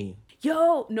to me.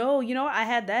 Yo, no, you know what? I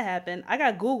had that happen. I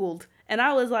got Googled and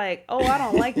I was like, oh, I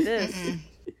don't like this.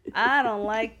 I don't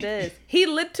like this. He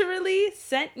literally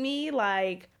sent me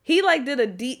like, he like did a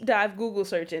deep dive Google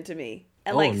search into me.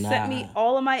 And sent me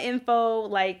all of my info,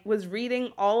 like was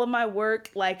reading all of my work,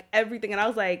 like everything. And I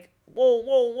was like,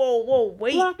 whoa,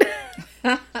 wait.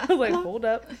 I was like, hold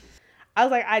up. I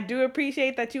was like, I do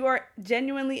appreciate that you are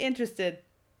genuinely interested,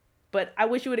 but I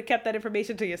wish you would have kept that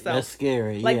information to yourself. That's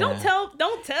scary. Like, don't tell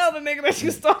the nigga that you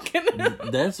stalking.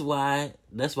 That's why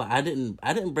I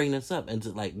didn't bring this up. And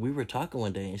like, we were talking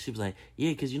one day and she was like,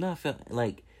 yeah, cause I felt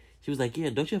like, she was like, yeah,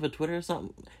 don't you have a Twitter or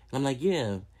something? And I'm like,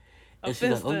 yeah. And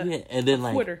she's like, oh, yeah. And then,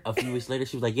 like, Twitter. A few weeks later,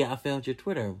 she was like, yeah, I found your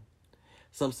Twitter.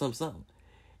 Something.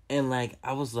 And, like,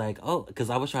 I was like, oh, because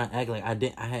I was trying to act like I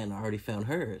hadn't already found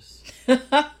hers. I'm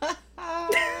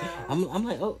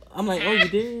like, oh, you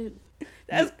did?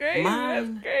 That's crazy.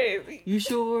 Mine? That's crazy. You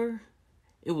sure?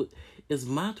 It's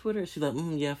my Twitter. She's like,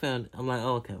 yeah, I found it. I'm like,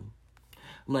 oh, okay.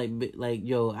 I'm like,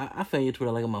 yo, I found your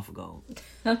Twitter like a month ago.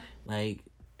 Like,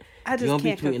 I just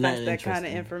can't confess that kind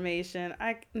of information.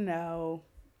 No.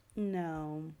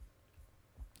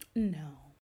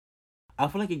 I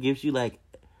feel like it gives you like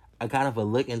a kind of a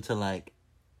look into like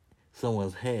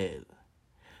someone's head,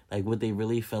 like what they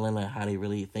really feeling, like how they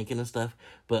really thinking and stuff.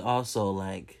 But also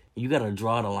like you gotta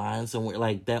draw the line somewhere.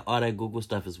 Like that, all that Google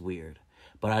stuff is weird.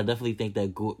 But I definitely think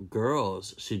that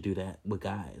girls should do that with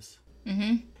guys.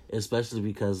 Mm-hmm. Especially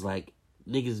because like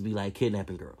niggas be like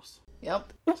kidnapping girls.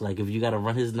 Yep. So like if you gotta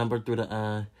run his number through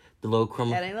the little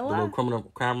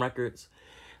criminal crime records,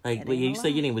 like but you say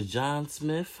your name was John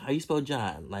Smith. How you spell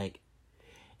John? Like,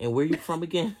 and where you from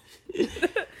again?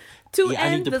 Two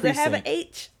N's. Does it have an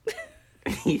H?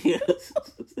 Yes.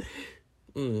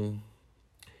 You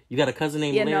got a cousin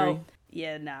named Larry? No.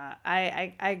 Yeah, nah.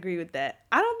 I agree with that.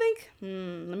 I don't think.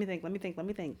 Let me think.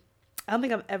 I don't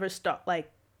think I've ever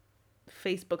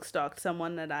Facebook stalked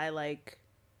someone that I like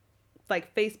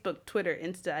Facebook, Twitter,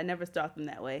 Insta. I never stalked them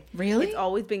that way. Really? It's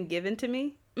always been given to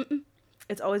me.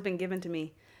 It's always been given to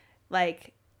me.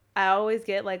 Like, I always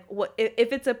get like, what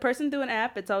if it's a person through an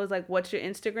app? It's always like, what's your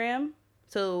Instagram?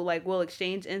 So like, we'll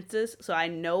exchange Instas, so I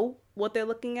know what they're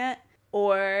looking at,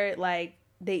 or like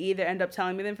they either end up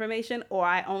telling me the information, or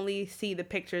I only see the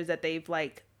pictures that they've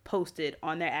like posted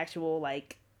on their actual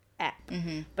like app.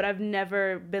 Mm-hmm. But I've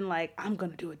never been like, I'm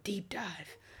gonna do a deep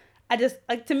dive. I just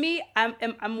like, to me, I'm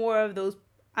more of those.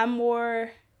 I'm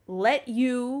more let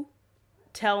you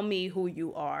tell me who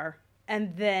you are,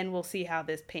 and then we'll see how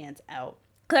this pans out.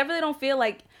 Cause I really don't feel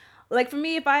like for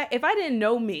me, if I didn't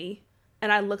know me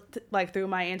and I looked like through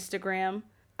my Instagram,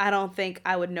 I don't think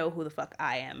I would know who the fuck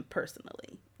I am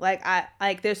personally.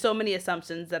 Like there's so many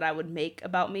assumptions that I would make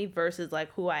about me versus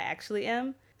like who I actually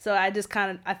am. So I just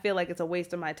I feel like it's a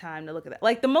waste of my time to look at that.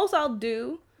 Like the most I'll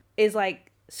do is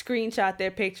like screenshot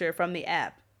their picture from the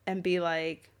app and be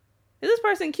like, is this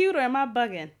person cute or am I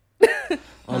bugging?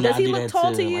 Does he look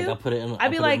tall to you? Like I put it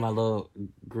in my little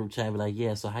group chat and be like,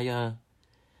 yeah, so how y'all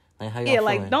feeling?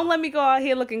 Like don't let me go out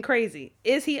here looking crazy.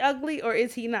 Is he ugly or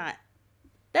is he not?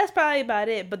 That's probably about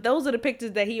it. But those are the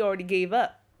pictures that he already gave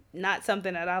up. Not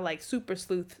something that I like super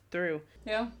sleuth through.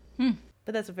 Yeah.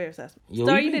 But that's a fair assessment. Yo,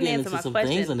 Star, you didn't answer my question.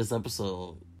 Things in this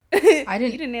episode. You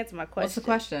didn't answer my question. What's the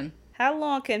question? How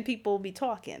long can people be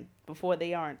talking before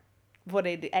they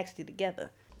actually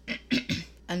together?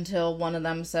 Until one of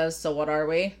them says, so what are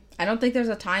we? I don't think there's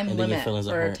a time limit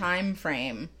or a time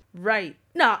frame. Right.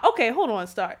 No, okay, hold on,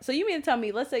 Star. So you mean to tell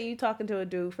me, let's say you talking to a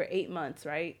dude for 8 months,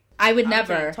 right? I would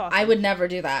never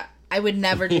do that. I would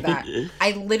never do that.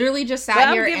 I literally just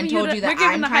sat here and told you that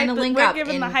I'm trying to link up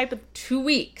in 2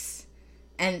 weeks.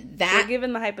 And that... We're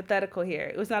giving the hypothetical here.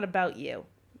 It was not about you.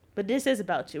 But this is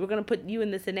about you. We're going to put you in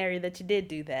the scenario that you did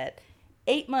do that.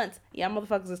 8 months. Yeah,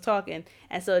 motherfuckers is talking.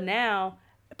 And so now,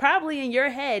 probably in your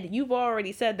head, you've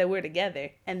already said that we're together.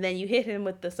 And then you hit him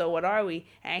with the, so what are we?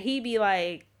 And he'd be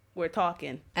like, we're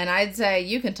talking. And I'd say,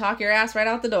 you can talk your ass right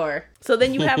out the door. So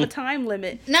then you have a time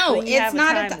limit. No, it's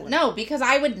not no, because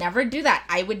I would never do that.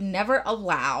 I would never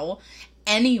allow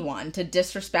anyone to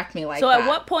disrespect me like that. So at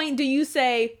what point do you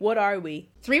say, what are we?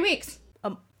 3 weeks.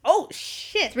 Oh,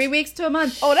 shit. 3 weeks to a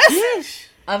month. Oh, that's...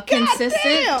 Of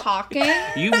consistent talking.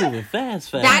 You moving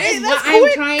fast. That is what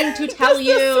I'm trying to tell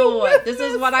you. This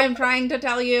is what I'm trying to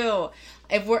tell you.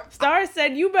 Star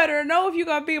said, you better know if you're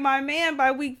going to be my man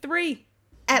by week 3.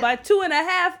 By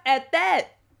 2.5 at that.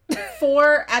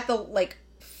 4 at the,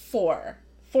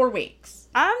 4 weeks.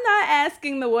 I'm not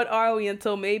asking the what are we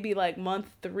until maybe month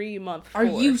 3, month 4. Are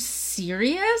you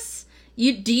serious?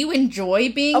 Do you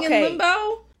enjoy being in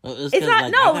limbo? It's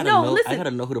not listen. I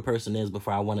gotta know who the person is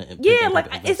before I want to. Yeah,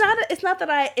 it's not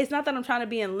that I'm trying to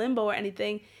be in limbo or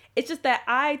anything. It's just that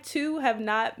I too have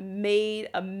not made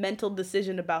a mental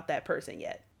decision about that person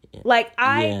yet.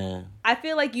 I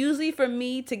feel like usually for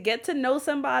me to get to know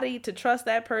somebody, to trust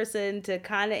that person, to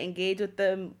kind of engage with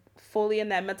them fully in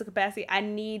that mental capacity, I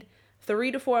need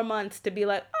 3 to 4 months to be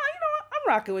like, oh, you know what, I'm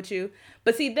rocking with you.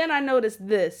 But see, then I noticed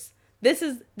this. This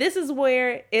is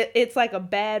where it's like a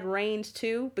bad range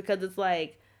too, because it's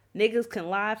like niggas can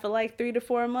lie for 3 to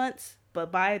 4 months,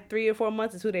 but by 3 or 4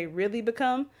 months is who they really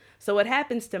become. So what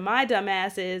happens to my dumb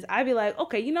ass is I be like,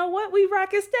 okay, you know what? We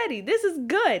rocking steady. This is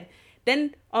good.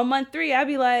 Then on month 3, I'd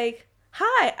be like,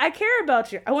 hi, I care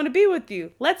about you. I want to be with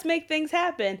you. Let's make things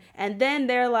happen. And then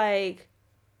they're like,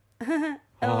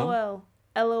 LOL,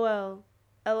 LOL,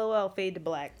 LOL, fade to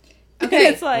black. Okay,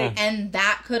 it's like, and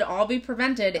that could all be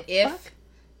prevented if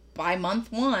by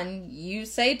month 1, you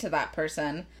say to that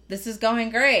person, this is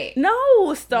going great.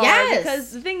 No, Star. Yes.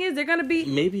 Because the thing is, they're going to be...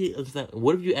 Maybe,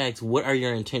 what if you ask, what are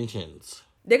your intentions?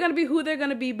 They're going to be who they're going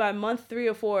to be by month 3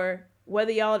 or 4,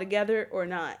 whether y'all are together or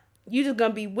not. You just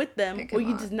going to be with them, or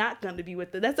you just not going to be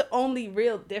with them. That's the only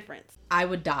real difference. I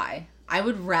would die. I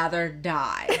would rather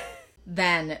die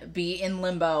than be in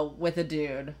limbo with a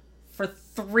dude for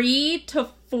 3 to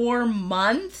 4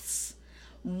 months.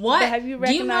 What? But have you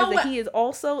recognized that he is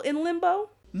also in limbo?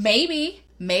 Maybe.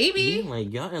 Yeah,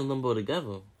 like, y'all in limbo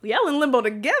together. Y'all in limbo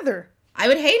together. I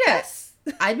would hate it.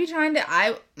 I'd be trying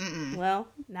to... Well,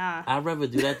 nah. I'd rather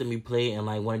do that than be play in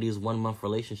like one of these 1-month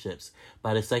relationships.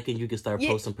 By the second you can start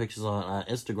posting pictures on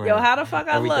Instagram, yo, how the fuck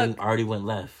I look? Everything already went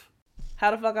left.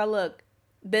 How the fuck I look?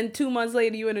 Then 2 months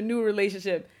later, you in a new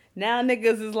relationship. Now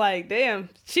niggas is like, damn,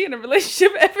 she in a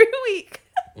relationship every week.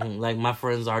 Like, my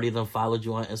friends already done followed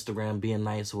you on Instagram being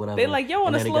nice or whatever. They like, yo,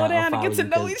 want to slow down and get to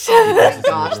know each other.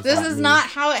 Gosh, this is not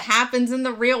how it happens in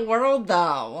the real world,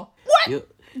 though. What?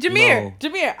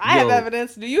 Jameer, I have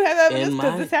evidence. Do you have evidence?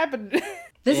 Because this happened.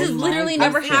 This has literally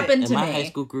never happened to me. In my high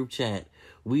school group chat,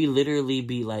 we literally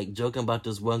be like joking about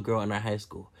this one girl in our high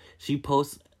school. She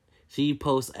posts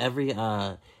every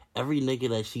nigga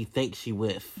that she thinks she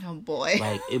with. Oh boy.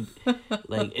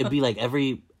 It'd be like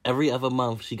every other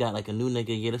month she got like a new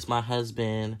nigga. Yeah, this my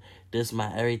husband. This my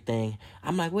everything.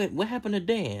 I'm like, what happened to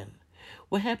Dan?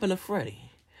 What happened to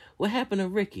Freddie? What happened to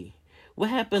Ricky? What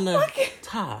happened to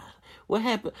Todd? What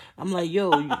happened? I'm like,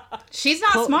 yo. She's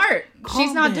not smart.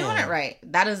 She's not doing it right.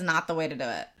 That is not the way to do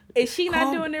it. Is she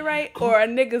not doing it right, or a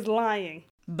nigga's lying?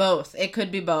 Both. It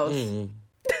could be both.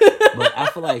 But I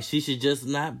feel like she should just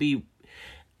not be...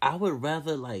 I would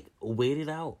rather, like, wait it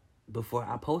out before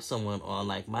I post someone on,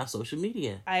 like, my social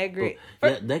media. I agree.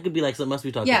 That could be, like, something else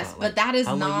we talk about. Yes, but that is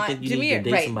not... Jameer,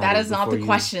 right, that is not the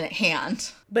question at hand.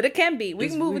 But it can be. We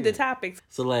can move into topics.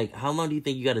 So, like, how long do you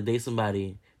think you got to date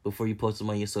somebody before you post them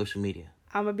on your social media?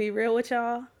 I'm going to be real with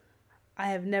y'all. I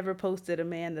have never posted a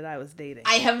man that I was dating.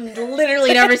 I have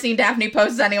literally never seen Daphne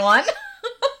post anyone.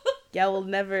 Y'all will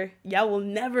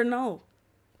never know.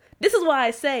 This is why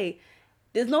I say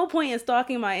there's no point in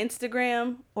stalking my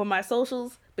Instagram or my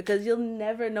socials, because you'll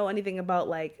never know anything about,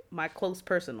 like, my close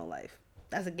personal life.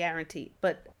 That's a guarantee.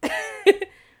 But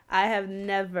I have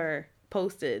never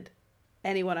posted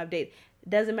anyone I've dated. It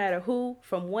doesn't matter who,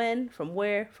 from when, from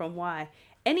where, from why.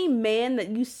 Any man that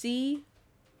you see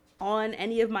on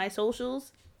any of my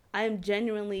socials, I am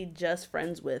genuinely just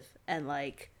friends with. And,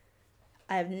 like,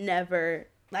 I've never,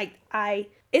 like, I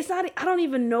don't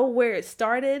even know where it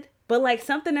started. But, like,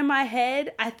 something in my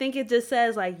head, I think it just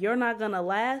says, like, you're not gonna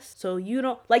last, so you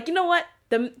don't... Like, you know what?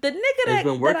 The nigga that I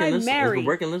marry... It's been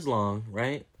working this long,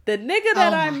 right? The nigga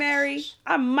that I marry,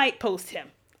 I might post him.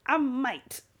 I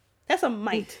might. That's a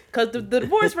might. Because the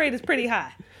divorce rate is pretty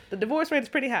high.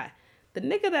 The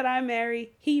nigga that I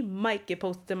marry, he might get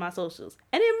posted to my socials.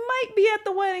 And it might be at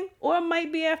the wedding, or it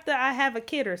might be after I have a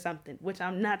kid or something, which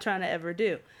I'm not trying to ever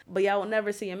do. But y'all will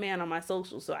never see a man on my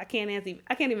socials, so I can't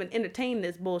even entertain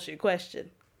this bullshit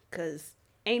question. Because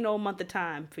ain't no month of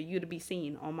time for you to be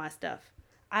seen on my stuff.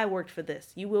 I worked for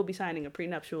this. You will be signing a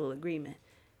prenuptial agreement.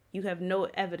 You have no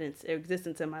evidence or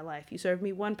existence in my life. You serve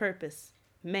me one purpose.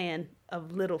 Man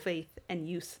of little faith and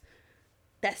use.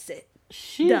 That's it.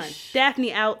 Sheesh. Done.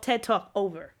 Daphne out. TED Talk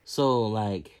over. So,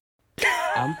 like,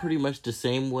 I'm pretty much the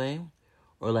same way.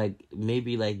 Or, like,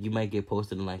 maybe, like, you might get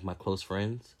posted in, like, my close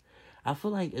friends. I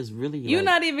feel like it's really, You're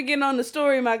not even getting on the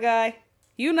story, my guy.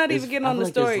 You're not even getting on the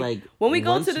story. Like, when we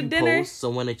go to the dinner... Post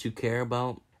someone that you care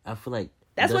about, I feel like...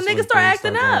 That's when niggas start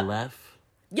acting up. Left.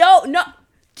 Yo, no...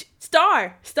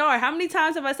 Star, how many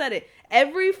times have I said it?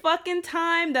 Every fucking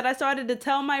time that I started to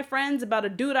tell my friends about a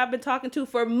dude I've been talking to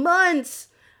for months,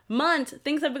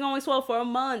 things have been going swell for a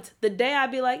month. The day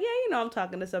I'd be like, yeah, you know, I'm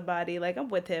talking to somebody, like, I'm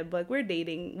with him, like, we're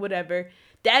dating, whatever.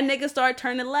 That nigga start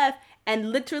turning left,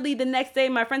 and literally the next day,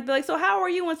 my friends be like, so how are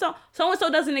you? And so-and-so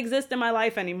doesn't exist in my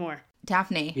life anymore.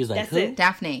 Daphne. He's like, that's who? it.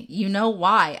 Daphne, you know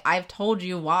why? I've told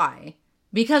you why.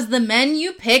 Because the men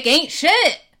you pick ain't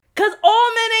shit. Because all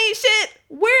men ain't shit.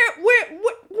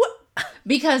 What?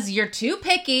 Because you're too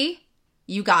picky.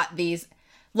 You got these...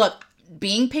 Look,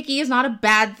 being picky is not a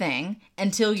bad thing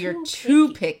until you're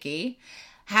too picky.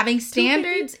 Having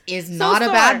standards is not a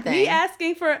bad thing.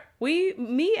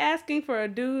 Me asking for a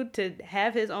dude to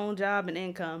have his own job and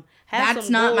income. That's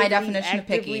not my definition of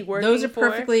picky. Those are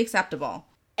perfectly acceptable.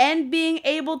 And being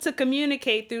able to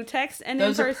communicate through text and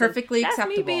those in person. Those are perfectly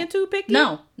acceptable. That's me being too picky?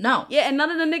 No. Yeah, and none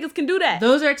of the niggas can do that.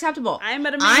 Those are acceptable. I'm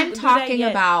talking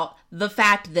about the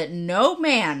fact that no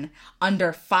man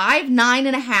under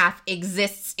 5'9.5"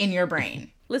 exists in your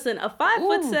brain. Listen, a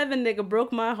 5'7" nigga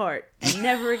broke my heart, and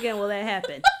never again will that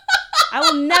happen. I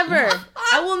will never.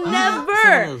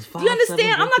 Do you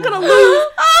understand? I'm not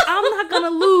gonna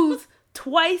lose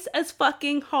twice as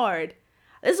fucking hard.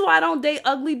 This is why I don't date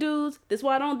ugly dudes. This is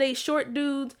why I don't date short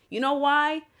dudes. You know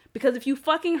why? Because if you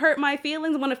fucking hurt my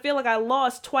feelings, I'm gonna feel like I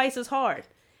lost twice as hard.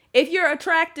 If you're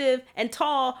attractive and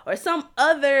tall or some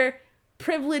other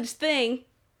privileged thing,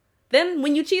 then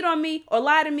when you cheat on me or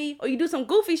lie to me or you do some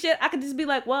goofy shit, I could just be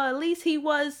like, well, at least he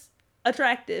was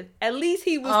attractive. At least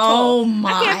he was tall.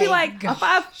 I can't be like, gosh. A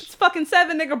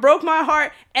 5'7" nigga broke my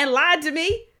heart and lied to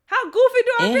me. How goofy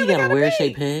do I really gotta be? And you got a weird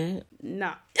shaped head.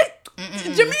 Nah.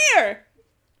 Jameer.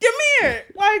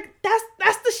 Like,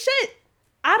 that's the shit.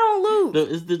 I don't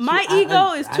lose. No, my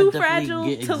ego is too fragile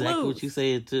to exactly lose. What you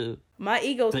said too. My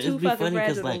ego is too fucking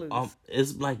fragile to lose.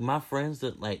 It's like my friends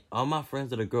that like all my friends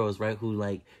that are girls, right? Who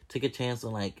like take a chance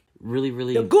on like really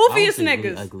the goofiest niggas.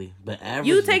 Really ugly, but average.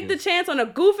 You take the chance on the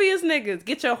goofiest niggas.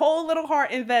 Get your whole little heart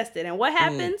invested, and what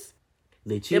happens?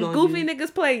 They cheat on you. Them goofy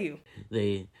niggas play you.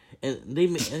 They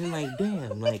like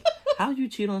damn, like how you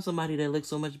cheat on somebody that looks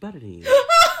so much better than you?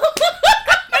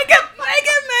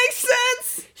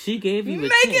 She gave you a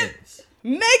chance.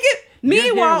 Make it.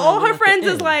 Meanwhile, all her friends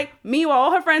is like,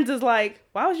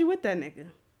 why was you with that nigga?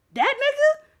 That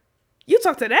nigga? You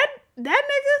talk to that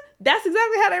nigga? That's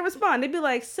exactly how they respond. They be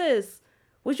like, sis,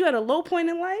 was you at a low point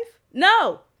in life?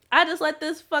 No. I just let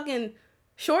this fucking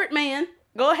short man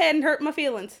go ahead and hurt my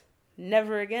feelings.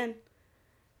 Never again.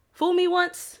 Fool me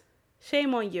once,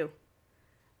 shame on you.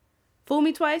 Fool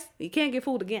me twice, you can't get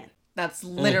fooled again. That's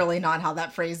literally not how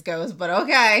that phrase goes, but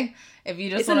okay. If you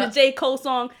just in the J. Cole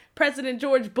song, President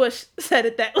George Bush said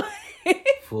it that way.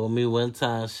 Fool me one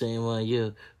time, shame on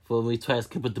you. Fool me twice,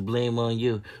 can put the blame on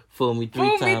you. Fool me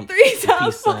three times,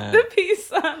 fuck the peace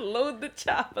sign. Load the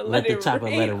chopper, let it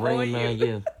rain on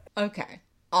you. Okay.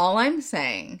 All I'm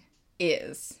saying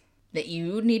is that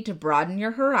you need to broaden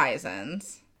your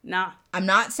horizons. Nah. I'm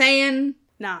not saying...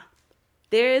 Nah.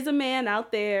 There is a man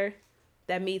out there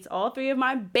that meets all three of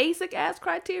my basic ass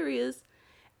criterias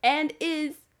and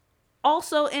is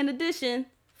also, in addition,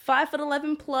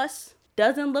 5'11" plus,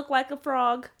 doesn't look like a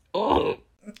frog. Oh.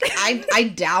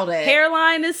 I doubt it.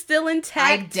 Hairline is still intact.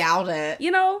 I doubt it.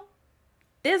 You know,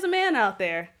 there's a man out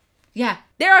there. Yeah.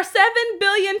 There are 7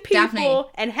 billion people, Daphne,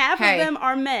 and half of them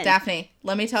are men. Daphne,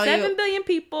 let me tell you. 7 billion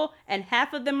people, and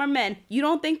half of them are men. You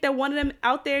don't think that one of them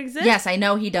out there exists? Yes, I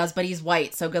know he does, but he's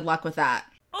white, so good luck with that.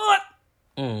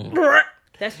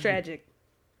 That's tragic.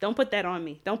 Don't put that on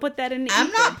me. Don't put that in the I'm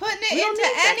ether. not putting it into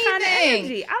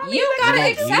anything. You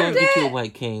gotta accept you gotta it. Get you a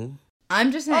white king.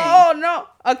 I'm just saying. Oh, no.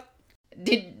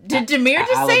 Did Jameer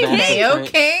just say Mayo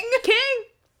King? King?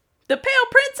 The Pale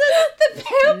Princess? The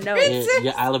Pale Princess?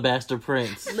 Your Alabaster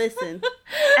Prince. Listen.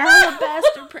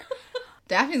 Alabaster Prince.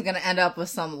 Daphne's gonna end up with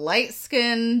some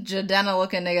light-skinned, Jadena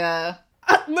looking nigga.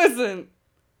 Listen.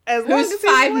 As long who's as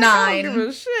 5'9". I don't give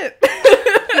a shit.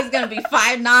 He's gonna be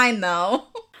 5'9" though.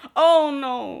 Oh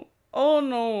no.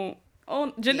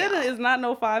 Jadena is not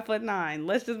no 5'9".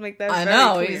 Let's just make that very clear.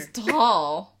 I know, he's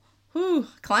tall. Whew,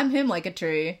 climb him like a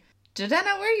tree.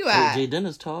 Jadena, where you at?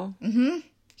 Jadena's tall. Mm-hmm.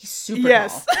 He's super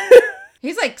tall.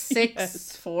 He's like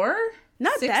 6'4".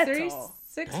 Not 6'3". That tall.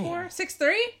 6'4",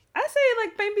 6'3". I say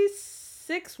like maybe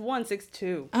 6'1",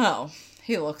 6'2". Oh,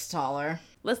 he looks taller.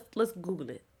 Let's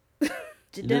Google it.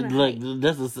 I'm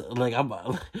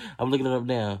looking it up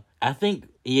now. I think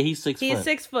he's 6 foot. He's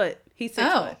 6 foot. He's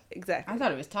 6 foot. Exactly. I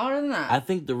thought he was taller than that. I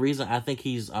think the reason I think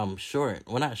he's short,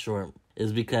 well not short,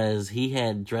 is because he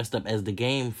had dressed up as the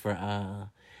Game for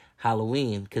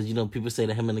Halloween, because you know people say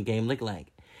that him and the Game look like,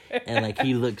 and like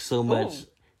he looks so much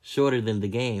shorter than the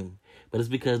Game, but it's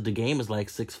because the Game is like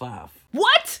 6'5".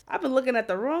 What? I've been looking at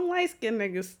the wrong light skinned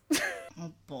niggas.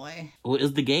 Oh boy. Well,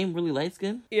 is the Game really light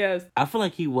skinned? Yes. I feel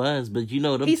like he was, but you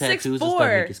know them he's tattoos 6'4". and stuff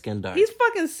make his skin dark. He's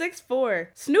fucking 6'4".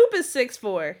 Snoop is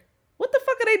 6'4". What the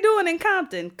fuck are they doing in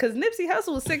Compton? Because Nipsey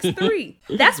Hussle is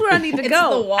 6'3". That's where I need to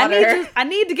go. The water. I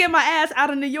need to get my ass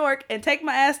out of New York and take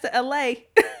my ass to LA.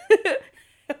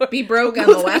 Be broke on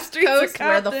the West Coast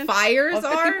where the fires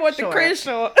are. 54th and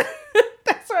Crenshaw.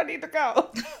 That's where I need to go.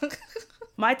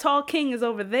 My tall king is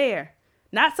over there.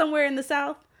 Not somewhere in the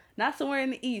South. Not somewhere in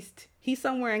the East. He's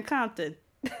somewhere in Compton.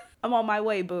 I'm on my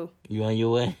way, boo. You on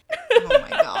your way? Oh my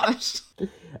gosh.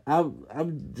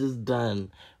 I'm just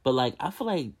done. But like I feel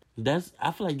like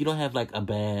you don't have like a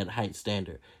bad height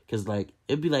standard, because like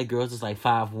it'd be like girls that's like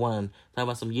 5'1" talking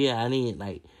about some I need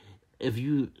like if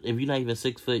you're not even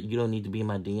 6 foot, you don't need to be in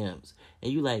my DMs,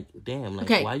 and you like damn like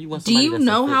why you want somebody do you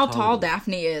know how tall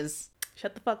Daphne is?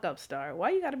 Shut the fuck up, Star.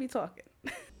 Why you gotta be talking?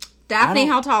 Daphne,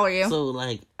 how tall are you? So,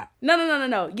 like...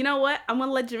 No. You know what? I'm going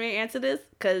to let Jameer answer this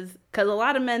because a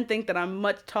lot of men think that I'm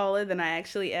much taller than I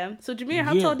actually am. So, Jameer,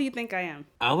 how tall do you think I am?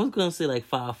 I was going to say like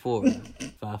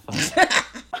 5'4". 5'5".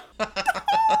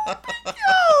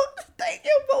 Thank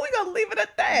you, but we're going to leave it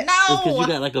at that. No! Because you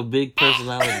got like a big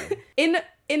personality.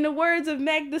 In the words of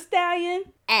Meg the Stallion,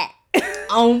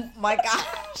 Oh my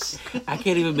gosh. I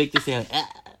can't even make this sound.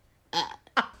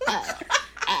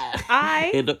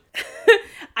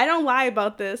 I don't lie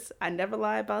about this. I never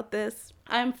lie about this.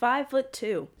 I'm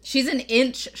 5'2". She's an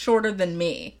inch shorter than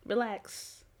me.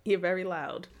 Relax. You're very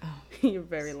loud. Oh, you're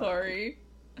very loud. Sorry.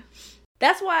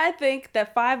 That's why I think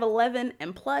that 5'11"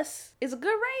 and plus is a good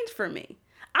range for me.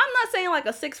 I'm not saying like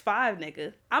a 6'5"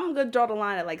 nigga. I'm gonna draw the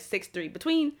line at like 6'3".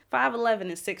 Between 5'11"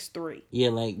 and 6'3". Yeah,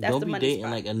 like, that's don't be dating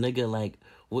spot. Like a nigga like...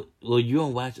 Well, you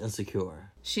don't watch Insecure.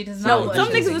 She does not. No, some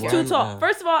niggas is too tall.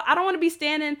 First of all, I don't want to be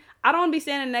standing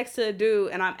next to a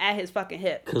dude and I'm at his fucking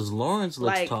hip. Because Lawrence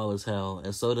looks tall as hell,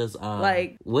 and so does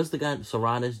what's the guy?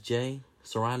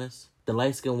 Soranis? The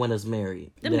light skinned one is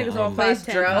married. Them niggas all 5'10",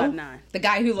 5'9". The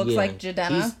guy who looks like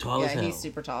Jadena. He's tall as hell. He's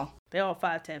super tall. They all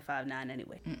 5'10", 5'9"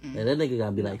 anyway. And that nigga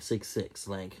gotta be like 6'6".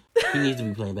 Like, he needs to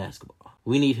be playing basketball.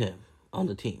 We need him on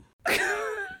the team.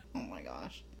 Oh my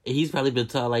gosh. He's probably been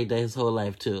tall like that his whole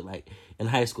life too. Like, in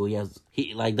high school, that's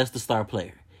the star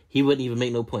player. He wouldn't even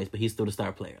make no points, but he's still the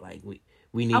star player. Like,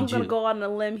 we need you. I'm going to go on a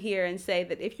limb here and say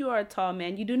that if you are a tall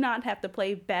man, you do not have to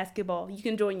play basketball. You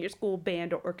can join your school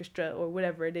band or orchestra or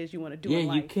whatever it is you want to do in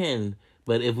life. Yeah, you can.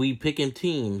 But if we picking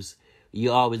teams,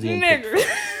 you always get picked.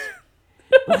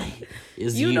 Like,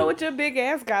 you know what your big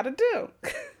ass got to do.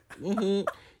 Mm-hmm.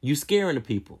 You scaring the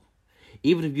people.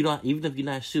 Even if you're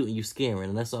not shooting, you scaring,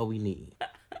 and that's all we need.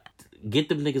 Get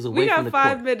them niggas away from the court. We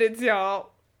got 5 minutes,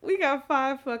 y'all. We got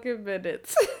 5 fucking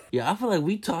minutes. Yeah, I feel like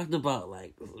we talked about,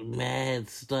 like, mad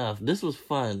stuff. This was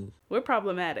fun. We're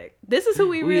problematic. This is who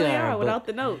we really are without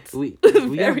the notes. We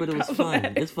are, but it was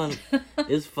fun. It's fun.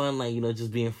 It's fun, like,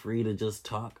 just being free to just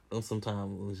talk. And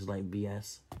sometimes it's just, like,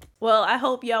 BS. Well, I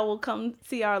hope y'all will come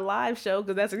see our live show,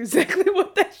 because that's exactly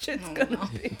what that shit's gonna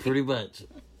be. Pretty much.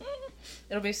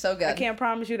 It'll be so good. I can't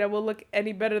promise you that we'll look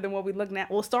any better than what we look now.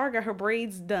 Well, Star got her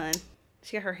braids done.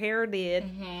 She got her hair did.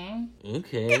 Mm-hmm.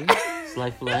 Okay.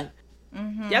 Slight flat.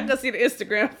 Mm-hmm. Y'all gonna see the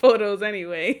Instagram photos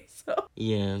anyway. So.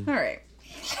 Yeah. All right.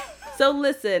 So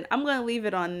listen, I'm gonna leave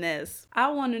it on this.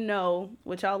 I want to know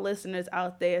what y'all listeners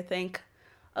out there think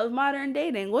of modern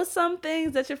dating. What's some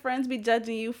things that your friends be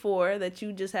judging you for that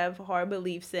you just have hard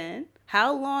beliefs in?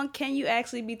 How long can you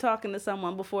actually be talking to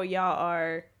someone before y'all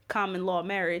are common law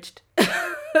marriaged?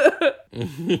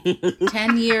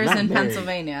 10 years in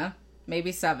Pennsylvania.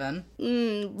 Maybe 7.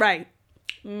 Right.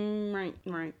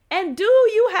 Right. And do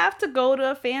you have to go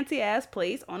to a fancy ass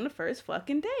place on the first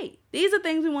fucking date? These are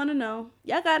things we want to know.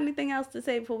 Y'all got anything else to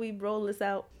say before we roll this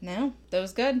out? No, that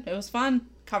was good. It was fun.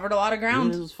 Covered a lot of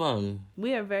ground. It was fun.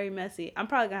 We are very messy. I'm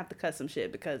probably gonna have to cut some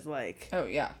shit because, like, oh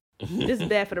yeah, this is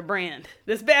bad for the brand.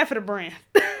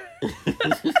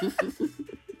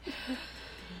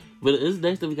 But it's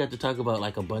nice that we got to talk about,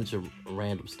 like, a bunch of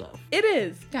random stuff. It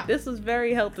is. Yeah. This was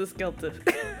very helter-skelter.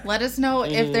 Let us know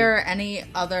if there are any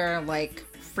other, like,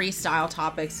 freestyle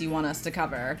topics you want us to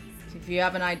cover. If you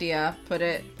have an idea, put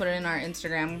it in our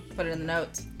Instagram, put it in the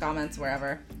notes, comments,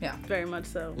 wherever. Yeah. Very much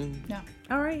so. Yeah.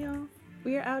 All right, y'all.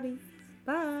 We are outie.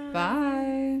 Bye.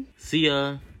 Bye. See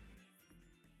ya.